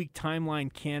 to 2 week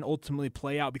timeline can ultimately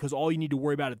play out because all you need to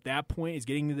worry about at that point is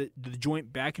getting the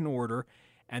joint back in order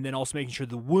and then also making sure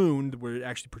the wound where it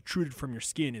actually protruded from your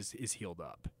skin is healed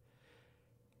up.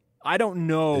 I don't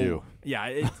know. Ew.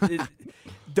 Yeah,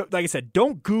 like I said,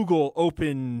 don't Google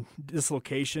open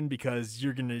dislocation because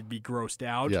you're going to be grossed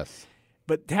out. Yes.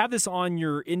 But to have this on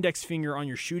your index finger on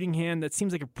your shooting hand, that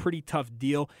seems like a pretty tough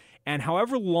deal. And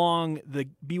however long the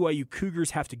BYU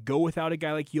Cougars have to go without a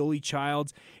guy like Yoeli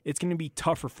Childs, it's going to be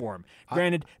tougher for him.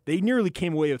 Granted, they nearly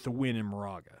came away with the win in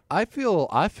Moraga. I feel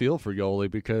for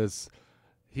Yoeli because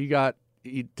he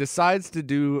decides to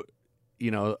do,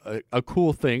 a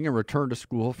cool thing and return to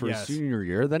school for his senior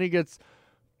year. Then he gets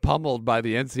pummeled by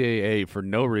the NCAA for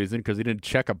no reason because he didn't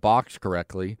check a box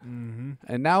correctly. Mm-hmm.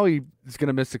 And now he's going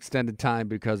to miss extended time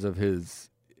because of his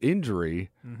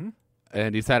injury. Mm-hmm.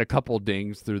 And he's had a couple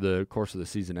dings through the course of the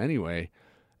season anyway.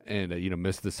 And,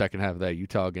 missed the second half of that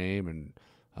Utah game and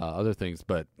other things.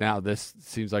 But now this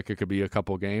seems like it could be a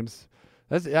couple games.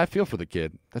 I feel for the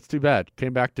kid. That's too bad.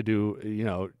 Came back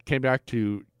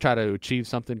to try to achieve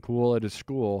something cool at his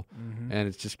school, and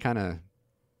it's just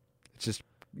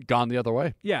gone the other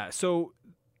way. Yeah, so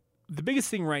the biggest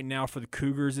thing right now for the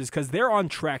Cougars is because they're on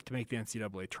track to make the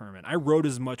NCAA tournament. I wrote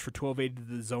as much for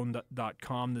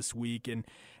 1280thezone.com this week, and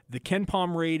The Ken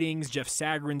Palm ratings, Jeff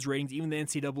Sagarin's ratings, even the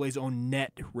NCAA's own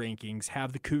net rankings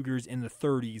have the Cougars in the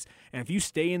 30s. And if you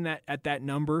stay in at that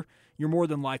number, you're more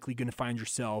than likely going to find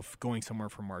yourself going somewhere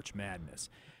for March Madness.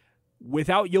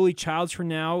 Without Yoeli Childs for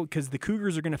now, because the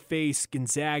Cougars are going to face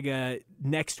Gonzaga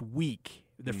next week,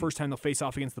 the first time they'll face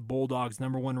off against the Bulldogs,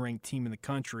 number 1 ranked team in the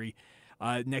country,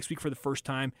 next week for the first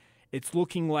time. It's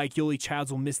looking like Yoeli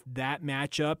Childs will miss that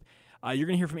matchup. You're going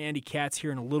to hear from Andy Katz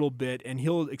here in a little bit, and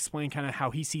he'll explain kind of how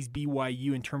he sees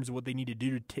BYU in terms of what they need to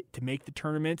do to make the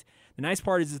tournament. The nice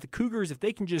part is that the Cougars, if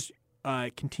they can just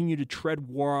continue to tread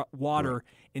water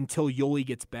until Yoeli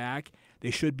gets back, they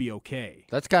should be okay.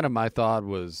 That's kind of my thought,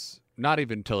 was not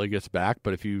even until he gets back,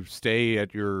 but if you stay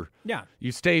at you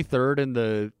stay third in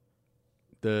the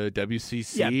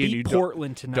WCC, beat and you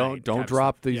Portland tonight. Don't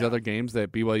drop these other games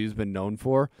that BYU's been known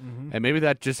for, and maybe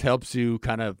that just helps you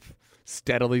kind of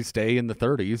steadily stay in the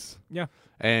 30s. Yeah,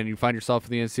 and you find yourself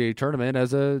in the NCAA tournament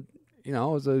as a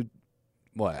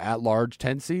at-large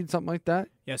 10 seed, something like that.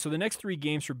 Yeah, so the next 3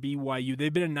 games for BYU,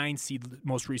 they've been a 9 seed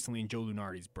most recently in Joe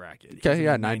Lunardi's bracket. Okay,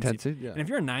 9-10 seed. Yeah. And if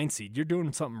you're a 9 seed, you're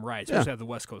doing something right, especially at the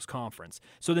West Coast Conference.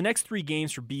 So the next 3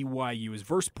 games for BYU is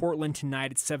versus Portland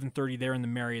tonight at 7:30 there in the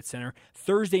Marriott Center.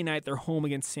 Thursday night, they're home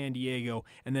against San Diego.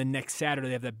 And then next Saturday,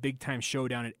 they have that big-time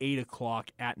showdown at 8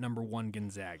 o'clock at number 1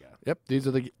 Gonzaga. Yep,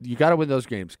 you got to win those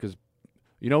games, because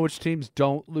you know which teams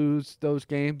don't lose those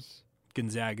games?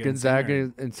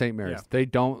 Gonzaga and St. Mary's. Yeah. They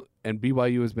don't, and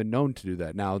BYU has been known to do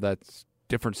that. Now that's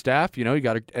different staff. You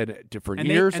got at different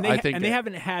years. They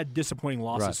haven't had disappointing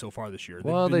losses so far this year.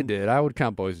 They did. I would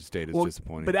count Boise State as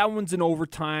disappointing. But that one's in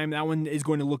overtime. That one is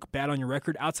going to look bad on your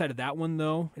record. Outside of that one,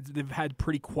 though, they've had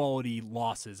pretty quality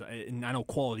losses. And I know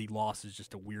quality loss is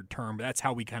just a weird term, but that's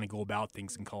how we kind of go about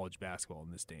things in college basketball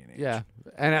in this day and age. Yeah,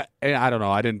 and I don't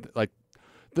know. I didn't like.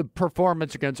 The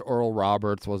performance against Oral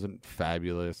Roberts wasn't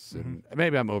fabulous, and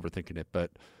maybe I'm overthinking it,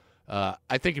 but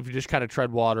I think if you just kind of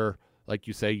tread water, like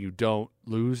you say, you don't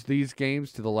lose these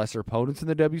games to the lesser opponents in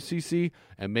the WCC,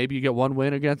 and maybe you get one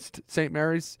win against St.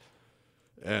 Mary's,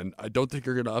 and I don't think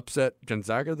you're going to upset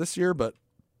Gonzaga this year, but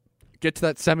get to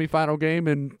that semifinal game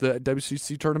in the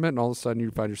WCC tournament, and all of a sudden you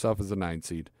find yourself as a 9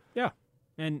 seed. Yeah.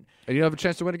 And you have a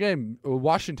chance to win a game.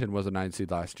 Washington was a 9 seed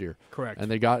last year. Correct.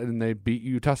 And they beat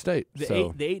Utah State. The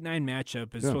 8-9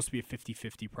 matchup is supposed to be a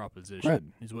 50-50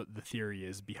 proposition, is what the theory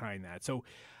is behind that. So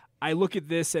I look at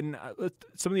this, and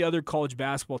some of the other college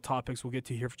basketball topics we'll get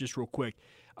to here for just real quick.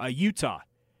 Utah.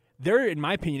 They're, in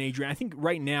my opinion, Adrian, I think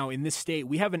right now in this state,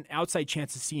 we have an outside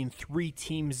chance of seeing 3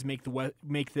 teams make the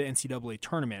NCAA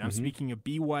tournament. I'm speaking of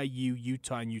BYU,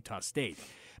 Utah, and Utah State.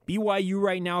 BYU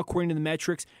right now, according to the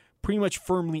metrics, pretty much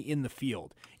firmly in the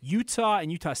field. Utah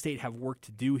and Utah State have work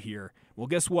to do here. Well,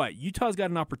 guess what? Utah's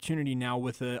got an opportunity now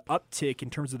with an uptick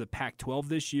in terms of the Pac-12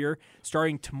 this year,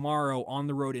 starting tomorrow on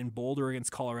the road in Boulder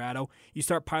against Colorado. You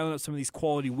start piling up some of these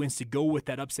quality wins to go with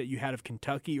that upset you had of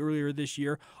Kentucky earlier this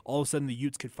year. All of a sudden, the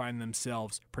Utes could find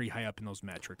themselves pretty high up in those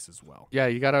metrics as well.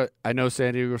 Yeah, I know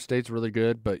San Diego State's really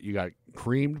good, but you got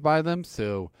creamed by them,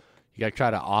 so you got to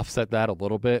try to offset that a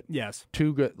little bit. Yes.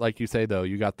 2 good, like you say, though.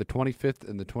 You got the 25th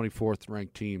and the 24th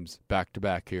ranked teams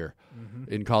back-to-back here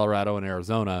in Colorado and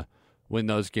Arizona. Win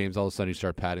those games, all of a sudden you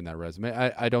start padding that resume.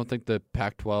 I don't think the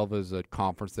Pac-12 is a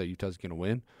conference that Utah's going to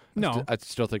win. No. I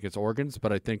still think it's Oregon's,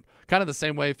 but I think kind of the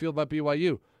same way I feel about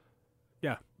BYU.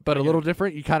 Yeah. But a little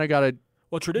different. You kind of got to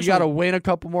you got to win a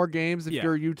couple more games if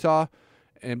you're Utah.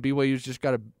 And BYU's just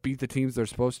got to beat the teams they're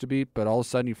supposed to beat, but all of a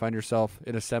sudden you find yourself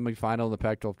in a semifinal in the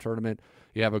Pac-12 tournament.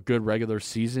 You have a good regular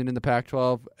season in the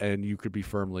Pac-12, and you could be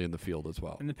firmly in the field as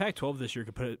well. And the Pac-12 this year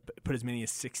could put as many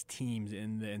as 6 teams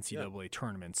in the NCAA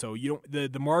tournament. So you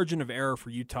don't the margin of error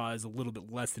for Utah is a little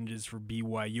bit less than it is for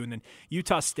BYU. And then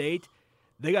Utah State,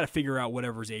 they got to figure out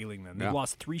whatever's ailing them. They've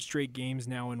lost 3 straight games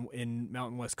now in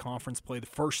Mountain West Conference play. The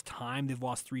first time they've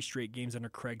lost 3 straight games under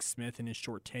Craig Smith in his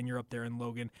short tenure up there in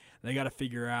Logan. They got to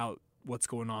figure out what's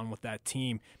going on with that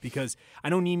team, because I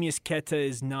know Neemias Queta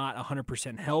is not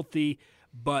 100% healthy,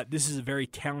 but this is a very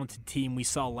talented team we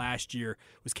saw last year,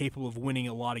 was capable of winning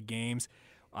a lot of games.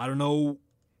 I don't know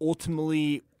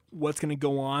ultimately what's going to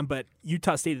go on, but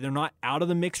Utah State, they're not out of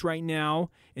the mix right now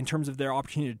in terms of their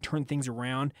opportunity to turn things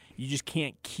around. You just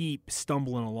can't keep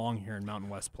stumbling along here in Mountain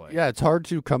West play. Yeah, it's hard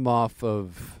to come off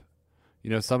of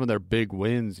some of their big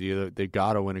wins. They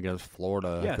got to win against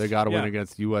Florida. Yes. They got to win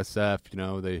against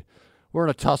USF. They were in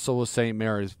a tussle with St.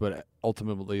 Mary's, but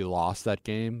ultimately lost that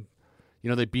game.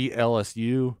 They beat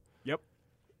LSU. Yep.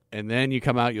 And then you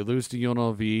come out, you lose to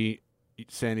UNLV,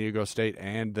 San Diego State,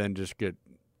 and then just get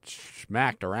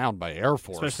smacked around by Air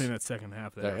Force. Especially in that second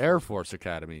half. The Air Force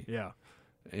Academy. Yeah.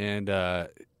 And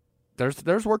they're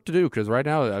there's work to do because right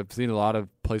now I've seen a lot of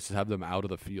places have them out of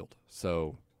the field.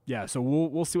 So yeah, so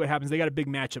we'll see what happens. They got a big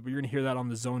matchup, but you're going to hear that on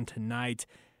the Zone tonight.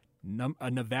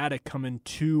 Nevada coming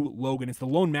to Logan. It's the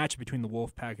lone matchup between the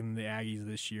Wolfpack and the Aggies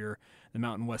this year. The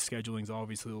Mountain West scheduling is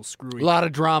obviously a little screwy. A lot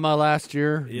of drama last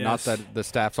year. Yes. Not that the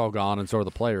staff's all gone and so are the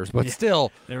players, but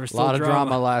still, there was a lot of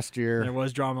drama last year. There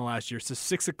was drama last year. So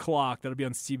 6 o'clock, that'll be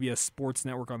on CBS Sports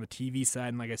Network on the TV side.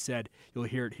 And like I said, you'll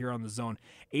hear it here on the Zone.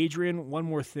 Adrian, one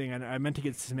more thing. I meant to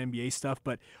get some NBA stuff,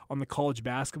 but on the college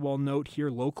basketball note here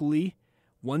locally,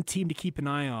 one team to keep an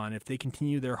eye on if they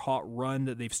continue their hot run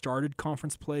that they've started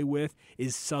conference play with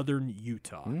is Southern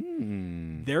Utah.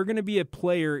 They're going to be a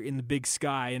player in the Big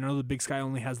Sky. I know the Big Sky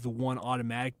only has the one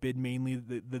automatic bid mainly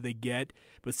that they get,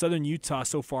 but Southern Utah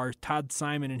so far, Todd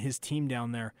Simon and his team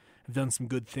down there have done some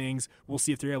good things. We'll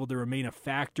see if they're able to remain a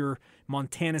factor.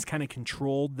 Montana's kind of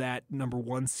controlled that number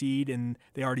 1 seed, and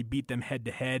they already beat them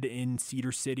head-to-head in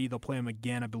Cedar City. They'll play them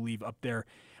again, I believe, up there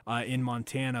in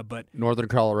Montana. But Northern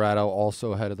Colorado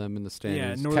also ahead of them in the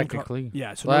standings, technically.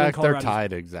 So Northern they're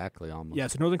tied exactly almost. Yeah,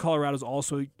 so Northern Colorado's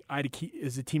also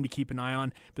is a team to keep an eye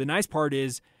on. But the nice part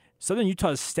is Southern Utah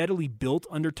has steadily built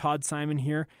under Todd Simon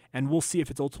here, and we'll see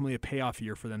if it's ultimately a payoff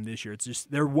year for them this year. It's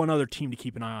just they're one other team to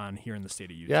keep an eye on here in the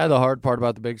state of Utah. Yeah, the hard part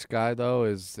about the Big Sky, though,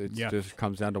 is it just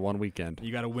comes down to one weekend.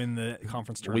 You got to win the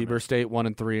conference tournament. Weber State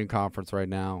 1-3 in conference right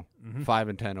now,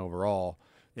 5-10 overall.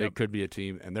 They could be a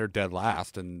team, and they're dead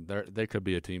last, and they could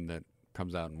be a team that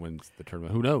comes out and wins the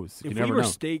tournament. Who knows? If Weber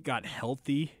State got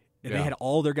healthy, and they had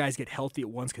all their guys get healthy at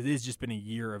once, because it has just been a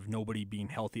year of nobody being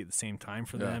healthy at the same time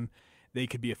for them, they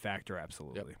could be a factor,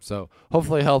 absolutely. Yep. So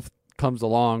hopefully health comes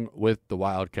along with the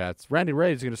Wildcats. Randy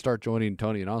Ray is going to start joining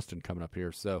Tony and Austin coming up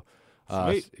here. So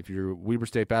if you're Weber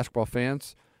State basketball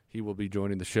fans, he will be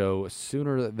joining the show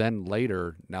sooner than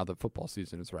later now that football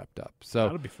season is wrapped up. So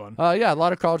that'll be fun. A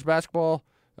lot of college basketball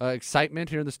excitement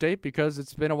here in the state because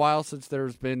it's been a while since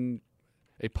there's been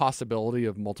a possibility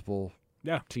of multiple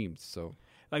teams. So,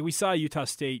 like we saw Utah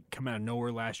State come out of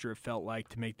nowhere last year, it felt like,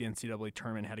 to make the NCAA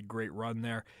tournament, had a great run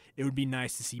there. It would be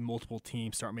nice to see multiple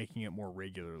teams start making it more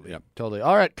regularly. Yeah, totally.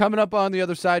 All right, coming up on the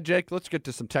other side, Jake, let's get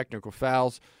to some technical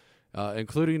fouls,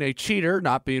 including a cheater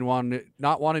not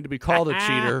wanting to be called a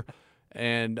cheater,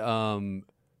 and a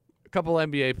couple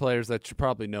NBA players that should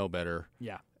probably know better.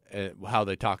 Yeah. How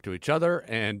they talk to each other,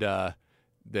 and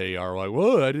they are like,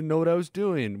 whoa, I didn't know what I was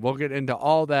doing. We'll get into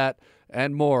all that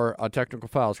and more on Technical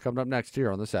Fouls coming up next here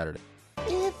on the Saturday.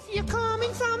 If you're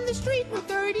coming from the street with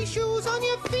dirty shoes on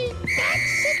your feet,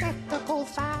 that's a technical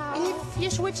foul. If you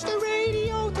switch the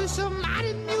radio to some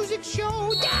modern music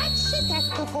show, that's a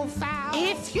technical foul.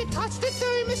 If you touch the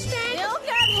thermostat, you'll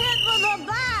get hit with a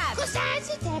bat, 'cause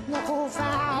that's a technical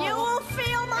foul. You will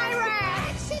feel my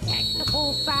wrath. That's a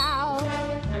technical foul.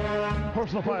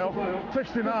 Personal foul,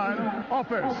 69,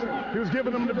 offense. He was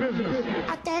giving them the business.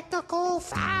 A technical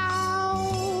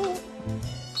foul.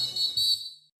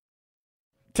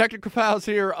 Technical Fouls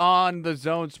here on the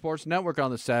Zone Sports Network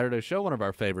on the Saturday show, one of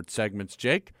our favorite segments,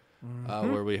 Jake,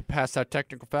 where we pass out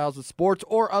technical fouls with sports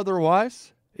or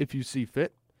otherwise, if you see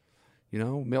fit. You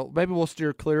know, maybe we'll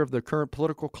steer clear of the current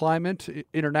political climate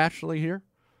internationally here.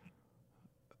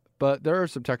 But there are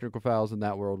some technical fouls in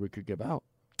that world we could give out.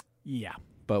 Yeah.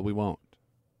 But we won't.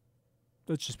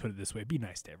 Let's just put it this way. Be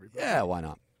nice to everybody. Yeah, why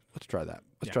not? Let's try that.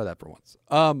 Let's try that for once.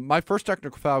 My first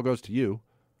technical foul goes to you.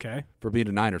 Okay. For being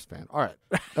a Niners fan. All right.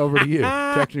 Over to you.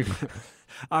 Technical.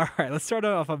 All right. Let's start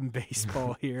off on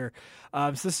baseball here.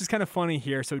 So this is kind of funny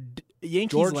here. So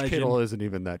Yankees George legend. Kittle isn't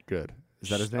even that good. Is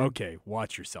that his name? Okay.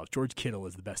 Watch yourself. George Kittle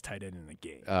is the best tight end in the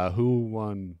game. Who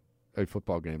won a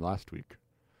football game last week?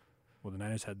 Well, the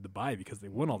Niners had the bye because they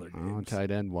won all their games. Tight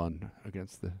end won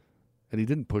against the... And he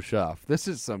didn't push off. This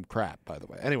is some crap, by the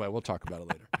way. Anyway, we'll talk about it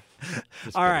later.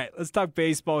 All right, let's talk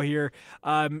baseball here.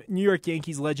 New York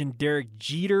Yankees legend Derek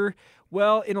Jeter.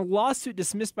 Well, in a lawsuit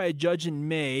dismissed by a judge in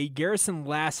May, Garrison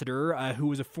Lassiter, who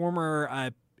was a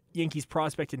former Yankees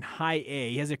prospect in High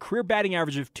A, he has a career batting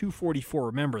average of .244.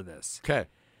 Remember this. Okay.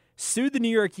 Sued the New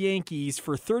York Yankees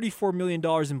for $34 million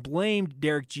and blamed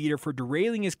Derek Jeter for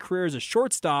derailing his career as a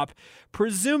shortstop,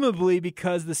 presumably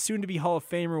because the soon-to-be Hall of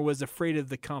Famer was afraid of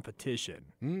the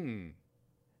competition.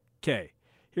 Okay,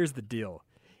 here's the deal.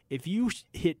 If you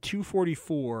hit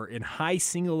 .244 in high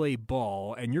single-A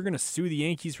ball and you're going to sue the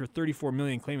Yankees for $34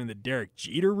 million claiming that Derek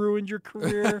Jeter ruined your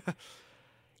career,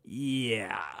 no.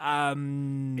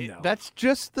 That's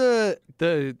just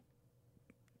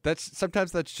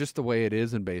sometimes that's just the way it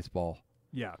is in baseball.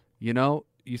 Yeah. You know,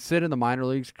 you sit in the minor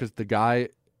leagues because the guy,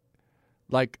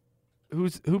 like, who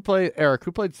played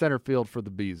center field for the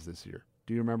Bees this year?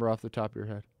 Do you remember off the top of your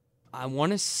head? I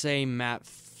want to say Matt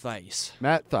Theis.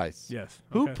 Matt Theis. Yes.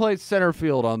 Who Okay. plays center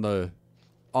field on the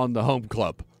home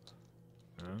club?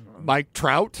 Mike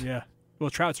Trout Yeah. Well,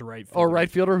 Trout's a right fielder. or right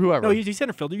fielder, whoever. No, he's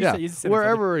center fielder. yeah, He's a center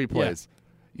wherever fielder. he plays.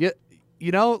 Yeah,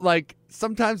 you know, like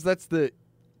sometimes that's the.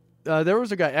 There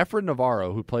was a guy, Efren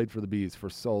Navarro, who played for the Bees for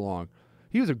so long.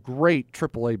 He was a great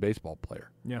AAA baseball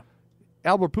player. Yeah.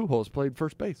 Albert Pujols played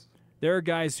first base. There are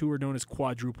guys who are known as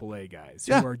quadruple A guys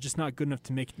Yeah. who are just not good enough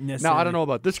to make necessarily. Now I don't know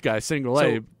about this guy, single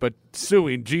A, So- but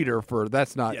suing Jeter for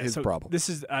that's not Yeah, his so problem. This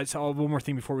is so one more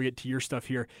thing before we get to your stuff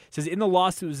here. It says in the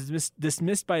lawsuit was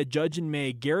dismissed by a judge in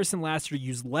May. Garrison Lassiter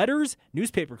used letters,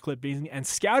 newspaper clippings, and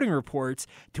scouting reports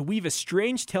to weave a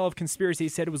strange tale of conspiracy. He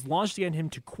said it was launched against him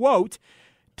to quote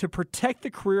to protect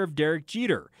the career of Derek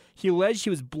Jeter. He alleged it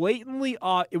was blatantly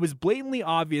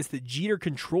obvious that Jeter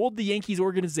controlled the Yankees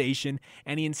organization,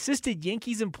 and he insisted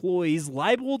Yankees employees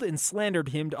libeled and slandered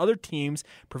him to other teams,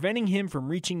 preventing him from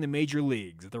reaching the major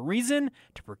leagues. The reason?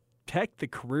 To protect the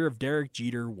career of Derek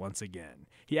Jeter once again.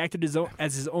 He acted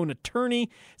as his own attorney,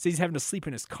 says he's having to sleep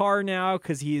in his car now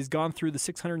because he has gone through the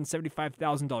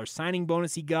 $675,000 signing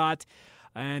bonus he got.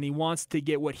 And he wants to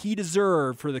get what he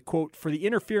deserved for the quote for the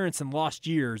interference and lost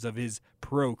years of his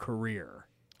pro career.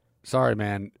 Sorry,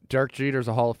 man. Derek Jeter's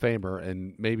a Hall of Famer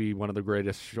and maybe one of the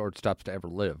greatest shortstops to ever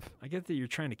live. I get that you're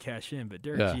trying to cash in, but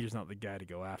Derek Yeah. Jeter's not the guy to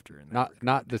go after. In that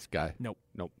Not this guy. Nope.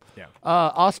 Yeah,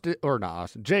 Austin or not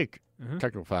Austin. Jake. Mhm.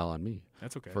 Technical foul on me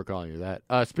that's okay. for calling you that.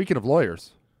 Speaking of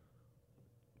lawyers,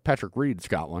 Patrick Reed's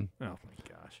got one. Oh my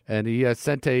gosh. And he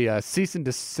sent a cease and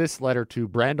desist letter to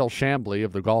Brandel Chambly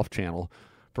of the Golf Channel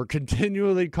for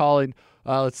continually calling.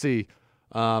 Let's see.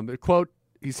 Quote,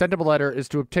 he sent him a letter, is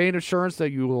to obtain assurance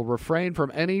that you will refrain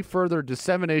from any further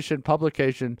dissemination,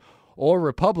 publication, or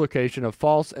republication of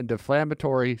false and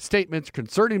defamatory statements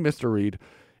concerning Mr. Reed,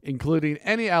 including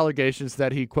any allegations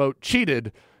that he, quote,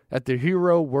 cheated at the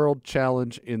Hero World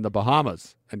Challenge in the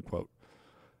Bahamas, end quote.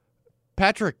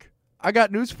 Patrick, I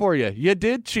got news for you. You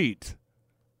did cheat.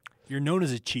 You're known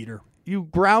as a cheater. You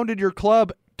grounded your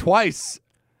club twice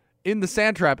in the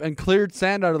sand trap and cleared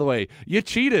sand out of the way. You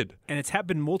cheated. And it's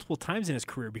happened multiple times in his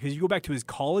career because you go back to his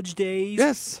college days.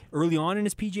 Yes. Early on in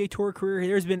his PGA Tour career,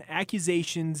 there's been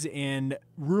accusations and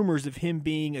rumors of him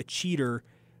being a cheater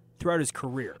throughout his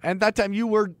career. And that time you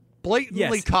were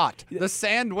blatantly Yes. caught. The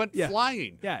sand went Yeah.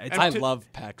 flying. Yeah, it's- I love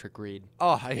Patrick Reed.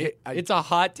 Oh, I hate It's a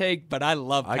hot take, but I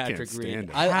love I can't Patrick stand Reed.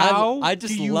 it. I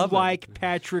just do you love him. like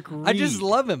Patrick Reed? I just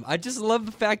love him. I just love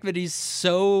the fact that he's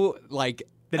so like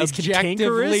That he's objectively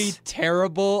cantankerous?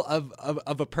 terrible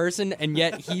of a person, and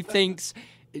yet he thinks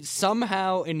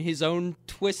somehow in his own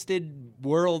twisted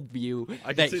worldview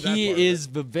I can that see that he part of is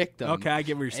the victim. Okay, I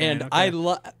get what you're saying. And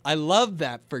Okay. I love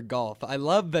that for golf. I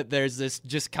love that there's this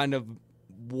just kind of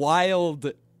wild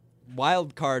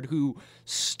card who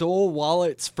stole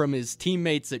wallets from his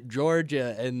teammates at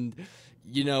Georgia and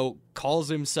calls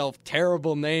himself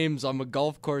terrible names on a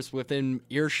golf course within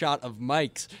earshot of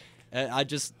Mike's. I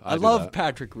do love that.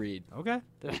 Patrick Reed. Okay.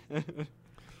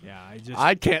 Yeah,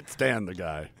 I can't stand the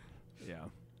guy.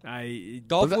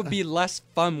 Golf would be less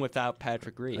fun without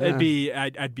Patrick Reed. I'd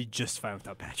be just fine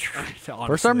without Patrick Reed. For some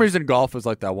honestly. reason, golf is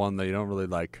like that one that you don't really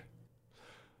like.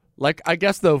 Like, I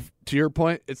guess, though, to your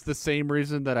point, it's the same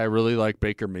reason that I really like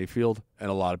Baker Mayfield, and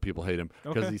a lot of people hate him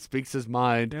because Okay. he speaks his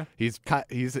mind. Yeah. He's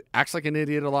acts like an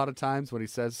idiot a lot of times when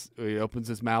he opens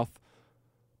his mouth.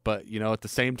 But, at the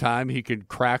same time, he can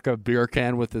crack a beer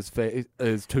can with his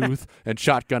tooth and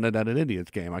shotgun it at an Indians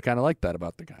game. I kind of like that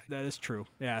about the guy. That is true.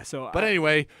 Yeah. So, But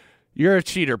anyway, you're a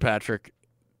cheater, Patrick.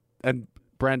 And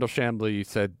Brandel Chambly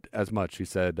said as much. He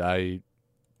said, I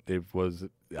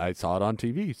saw it on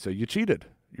TV, so you cheated.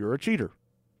 You're a cheater.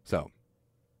 So,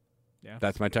 Yeah.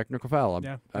 that's my technical foul. I'm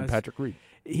that's- Patrick Reed.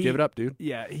 he- Give it up, dude.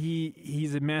 Yeah,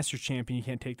 he's a master champion. You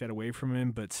can't take that away from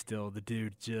him. But still, the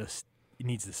dude just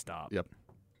needs to stop. Yep.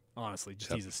 Honestly, just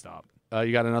Yep. needs to stop.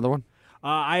 You got another one?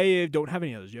 I don't have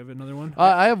any others. Do you have another one?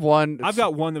 I have one. I've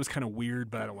got one that was kind of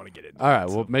weird, but I don't want to get into All right, it,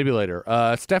 well, so. maybe later.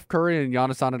 Steph Curry and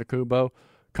Giannis Antetokounmpo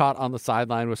caught on the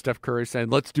sideline with Steph Curry saying,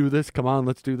 let's do this. Come on,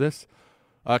 let's do this.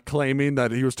 Claiming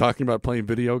that he was talking about playing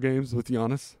video games with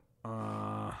Giannis.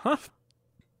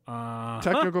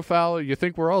 Technical foul. You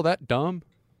think we're all that dumb?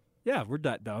 Yeah, we're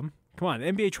that dumb. Come on, the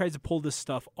NBA tries to pull this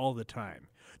stuff all the time.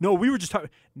 No, we were just talking.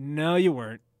 No, you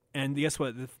weren't. And guess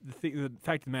what? The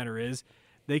fact of the matter is,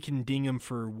 they can ding him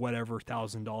for whatever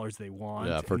 $1,000 they want.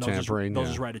 Yeah, for and they'll tampering, They'll yeah.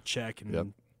 just write a check and Yep.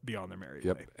 be on their merry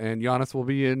Yep. way. And Giannis will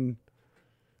be in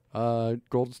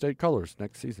Golden State colors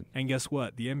next season. And guess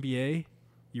what? The NBA,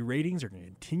 your ratings are going to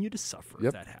continue to suffer Yep.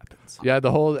 if that happens. Yeah,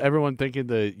 everyone thinking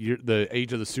the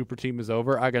age of the super team is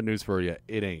over. I got news for you.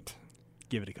 It ain't.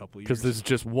 Give it a couple years. Because this is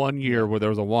just 1 year where there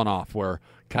was a one-off where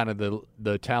kind of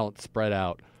the talent spread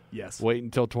out. Yes. Wait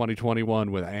until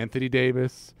 2021 with Anthony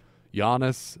Davis,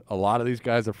 Giannis. A lot of these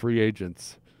guys are free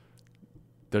agents.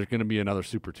 There's going to be another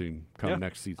super team coming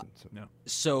next season. So. No.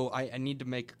 So I need to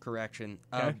make a correction.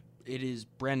 Okay. It is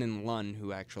Brennan Lunn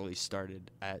who actually started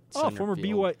at former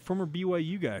Centerfield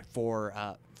BYU guy.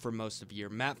 for most of the year.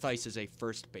 Matt Theis is a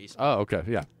first baseman. Oh, okay,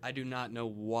 yeah. I do not know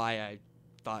why I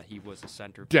thought he was a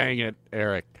center. Dang it,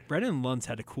 Eric. Brennan Lunn's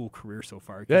had a cool career so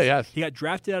far. Yeah, yes. He got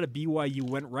drafted out of BYU,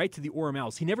 went right to the Orem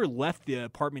Owls. He never left the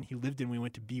apartment he lived in when he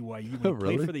went to BYU. When he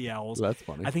Really? played for the Owls. That's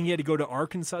funny. I think he had to go to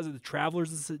Arkansas as the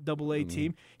Travelers as a AA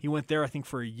team. He went there, I think,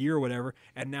 for a year or whatever,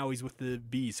 and now he's with the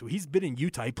Bees. So he's been in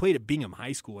Utah. He played at Bingham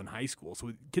High School in high school. So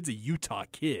the kid's a Utah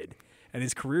kid. And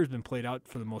his career's been played out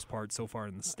for the most part so far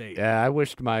in the state. Yeah, I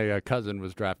wished my cousin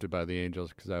was drafted by the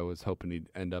Angels because I was hoping he'd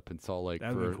end up in Salt Lake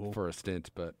That'd be cool. for a stint,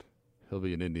 but he'll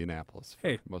be in Indianapolis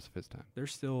for most of his time.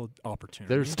 There's still opportunity.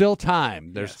 There's still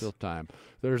time. There's Yes. still time.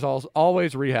 There's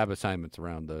always rehab assignments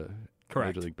around the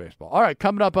Correct. Major League Baseball. All right,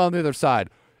 coming up on the other side,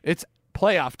 it's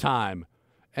playoff time.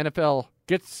 NFL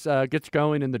gets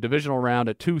going in the divisional round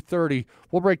at 2:30.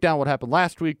 We'll break down what happened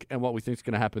last week and what we think is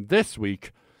going to happen this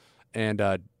week. And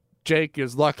Jake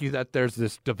is lucky that there's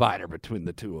this divider between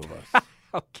the two of us.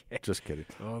 Okay. Just kidding.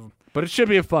 But it should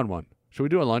be a fun one. Should we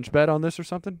do a lunch bet on this or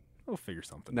something We'll figure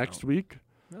something next out. week?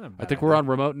 Not a I bad think we're idea. on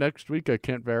remote next week. I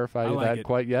can't verify I like that it.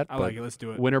 quite yet. I but like it. Let's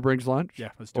do it. Winner brings lunch? Yeah,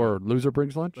 let's do or it. loser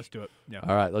brings lunch? Let's do it. Yeah.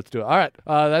 All right, let's do it. All right,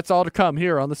 that's all to come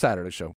here on the Saturday Show.